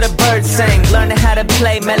staying up to the birds sing, learning how to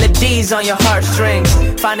play melodies on your heartstrings,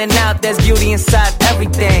 finding out there's beauty inside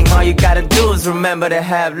everything. All you gotta do is remember to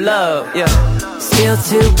have love, yeah. Still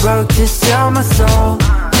too broke to sell my soul,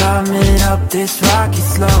 climbing up this rocky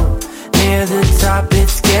slope. Near the top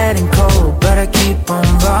it's getting cold, but I keep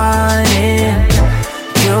on running.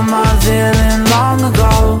 Killed my villain long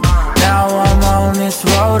ago, now I'm on this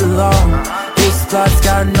road alone. This thought's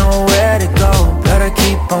got nowhere to go, but I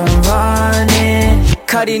keep on running.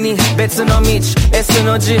 仮に別の道 S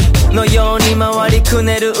の字のように回りく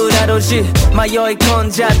ねる裏路地迷い込ん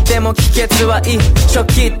じゃっても帰結はいいちょ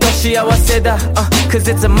きっと幸せだ、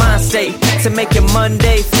Cause it's a mind state to make your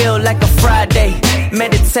Monday feel like a Friday.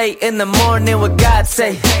 Meditate in the morning what God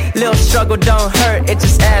say. Little struggle don't hurt, it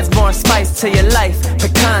just adds more spice to your life.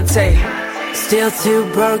 Picante. Still too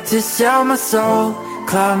broke to sell my soul,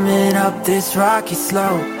 climbing up this rocky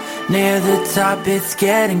slope. Near the top it's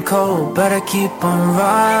getting cold, but I keep on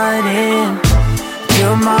running.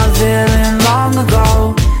 Killed my villain long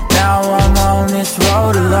ago, now I'm on this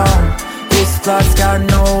road alone. This thought's got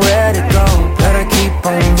nowhere to go, but I keep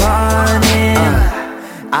on running.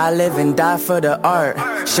 I live and die for the art.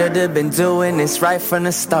 Should've been doing this right from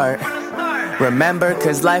the start. Remember,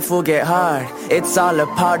 cause life will get hard. It's all a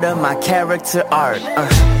part of my character arc.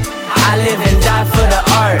 I live and die for the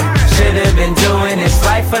art. Should've been doing this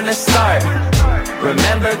right from the start.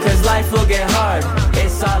 Remember, cause life will get hard.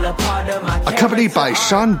 It's all a part of my character. Accompanied by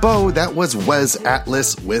Sean Bowe, that was Wes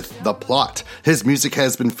Atlas with The Plot. His music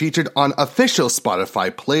has been featured on official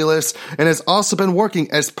Spotify playlists and has also been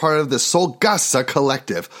working as part of the Solgasa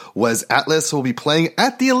Collective. Wes Atlas will be playing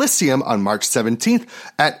at the Elysium on March 17th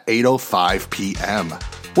at 8:05 p.m.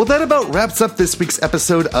 Well, that about wraps up this week's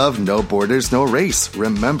episode of No Borders, No Race.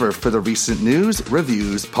 Remember, for the recent news,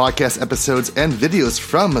 reviews, podcast episodes, and videos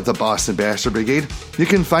from the Boston Bastard Brigade, you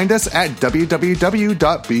can find us at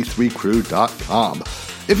www.b3crew.com.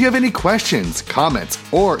 If you have any questions, comments,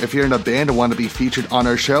 or if you're in a band and want to be featured on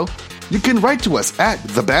our show, you can write to us at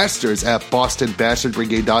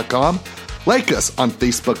thebastards@bostonbastardbrigade.com, like us on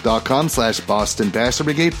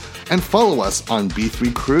facebook.com/bostonbastardbrigade, and follow us on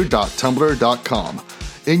b3crew.tumblr.com.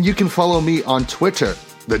 And you can follow me on Twitter,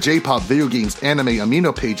 the J-Pop Video Games Anime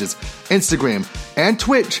Amino pages, Instagram, and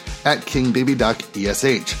Twitch at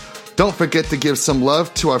KingBabyDuckESH. Don't forget to give some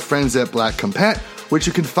love to our friends at Black Compat, which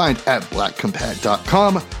you can find at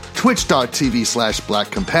blackcompat.com,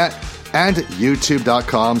 twitch.tv/blackcompat, and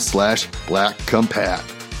youtube.com/blackcompat.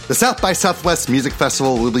 The South by Southwest Music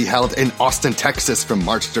Festival will be held in Austin, Texas from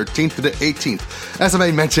March 13th to the 18th. As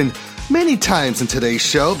I mentioned many times in today's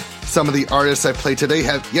show, some of the artists I played today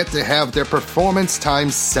have yet to have their performance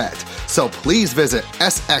times set. So please visit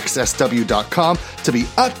sxsw.com to be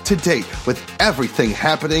up to date with everything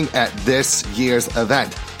happening at this year's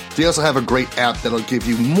event. They also have a great app that'll give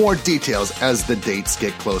you more details as the dates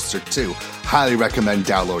get closer too. Highly recommend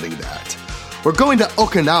downloading that. We're going to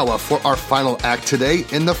Okinawa for our final act today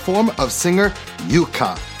in the form of singer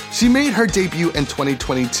Yuka. She made her debut in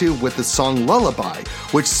 2022 with the song Lullaby,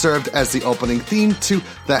 which served as the opening theme to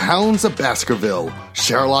The Hounds of Baskerville,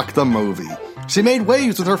 Sherlock the Movie. She made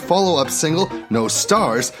waves with her follow-up single, No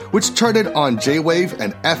Stars, which charted on J-Wave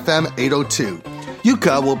and FM 802.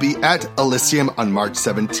 Yuka will be at Elysium on March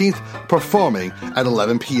 17th, performing at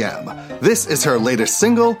 11 p.m. This is her latest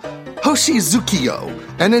single, Hoshizukiyo.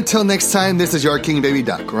 And until next time, this is your King Baby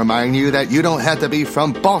Duck, reminding you that you don't have to be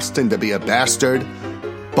from Boston to be a bastard,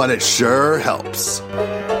 but it sure helps.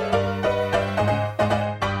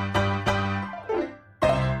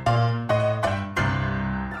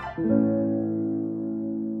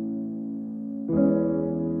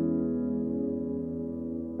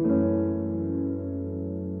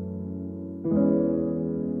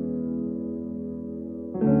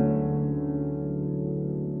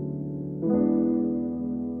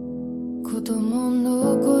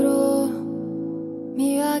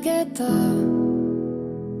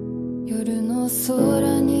 の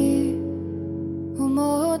空に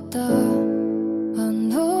思ったあ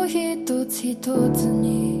の一つ一つ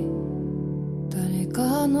に誰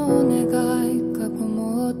かの願いがこ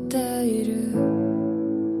もっている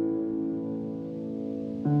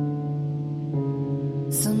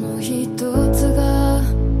その一つが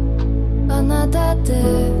あなたで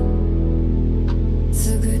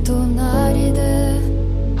すぐ隣で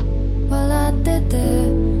笑ってて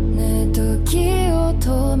ね時を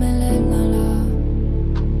止めれなら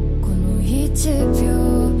この1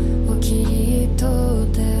秒を切り取っ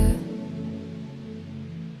て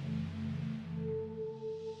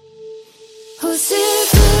星降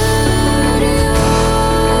る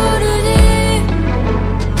夜に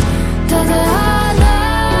ただあな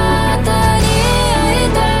たに会い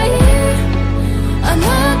たいあな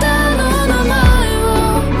たの名前を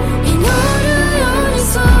祈るように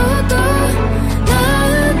そっと何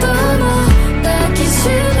度も抱きしめ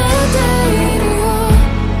ているよ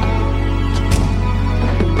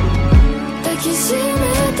抱きしめ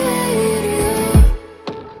ているよ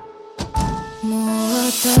もう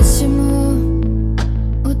私も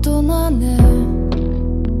大人ね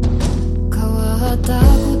変わったこ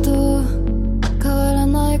と変わら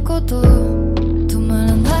ないこと止ま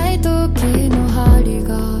らない時の針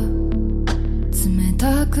が冷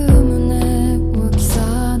たく胸を刻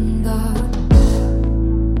んだ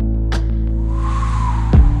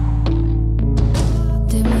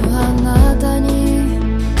でもあなたに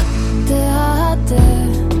出会って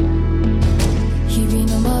日々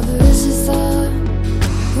の眩しさ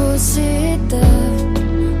を知って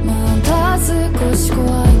まだ少し怖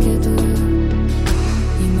いけど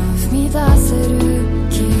今踏み出せる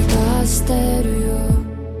気がしてるよ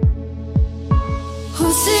星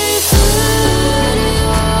降る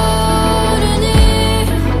夜に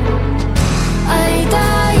会いた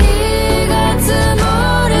いが積も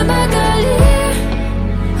るばかり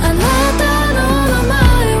あなたの名前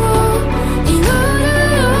を祈る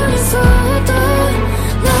ようにそっと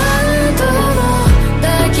何度も抱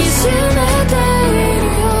きしめている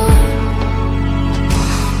よ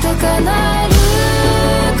高鳴る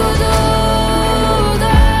鼓動が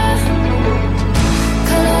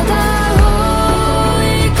体を追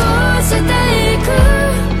い越していく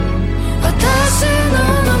私の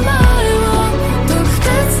名前を特別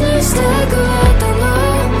にしてくれたの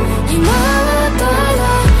今はただ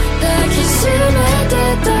抱きしめて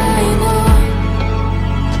たいの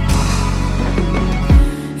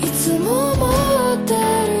いつも持って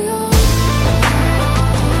るよ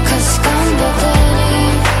かしかんだ手に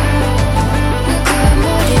ぬくも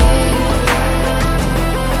り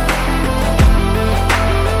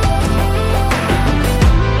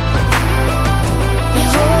見よ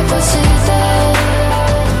うとして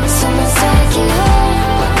その先を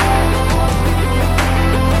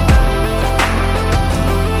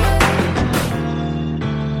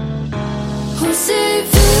星降る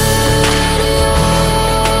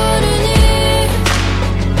夜に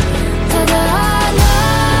ただあな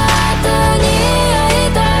たに会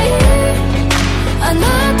いたいあな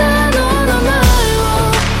たの名前を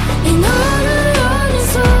祈るように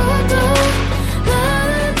そっと何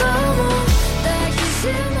度も抱きし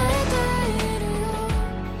めているよ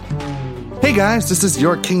Hey guys, this is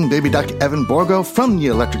your King Baby Duck Evan Borgo from the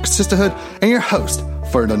Electric Sisterhood and your host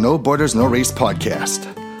for the No Borders No Race podcast.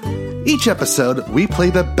 Each episode, we play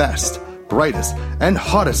the best, brightest, and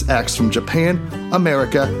hottest acts from Japan,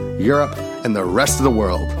 America, Europe, and the rest of the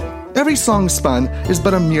world. Every song spun is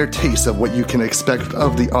but a mere taste of what you can expect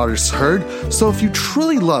of the artists heard, so if you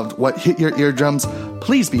truly loved what hit your eardrums,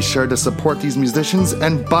 please be sure to support these musicians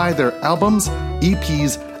and buy their albums,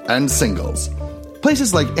 EPs, and singles.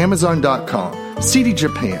 Places like Amazon.com, CD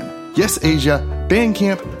Japan, Yes Asia,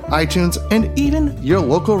 Bandcamp, iTunes, and even your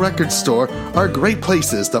local record store are great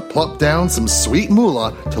places to plop down some sweet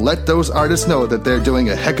moolah to let those artists know that they're doing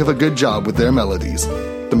a heck of a good job with their melodies.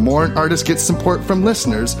 The more an artist gets support from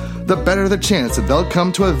listeners, the better the chance that they'll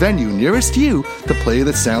come to a venue nearest you to play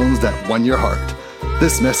the sounds that won your heart.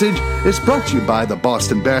 This message is brought to you by the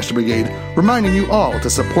Boston Basher Brigade, reminding you all to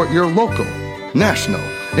support your local, national,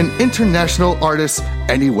 and international artists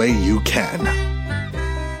any way you can.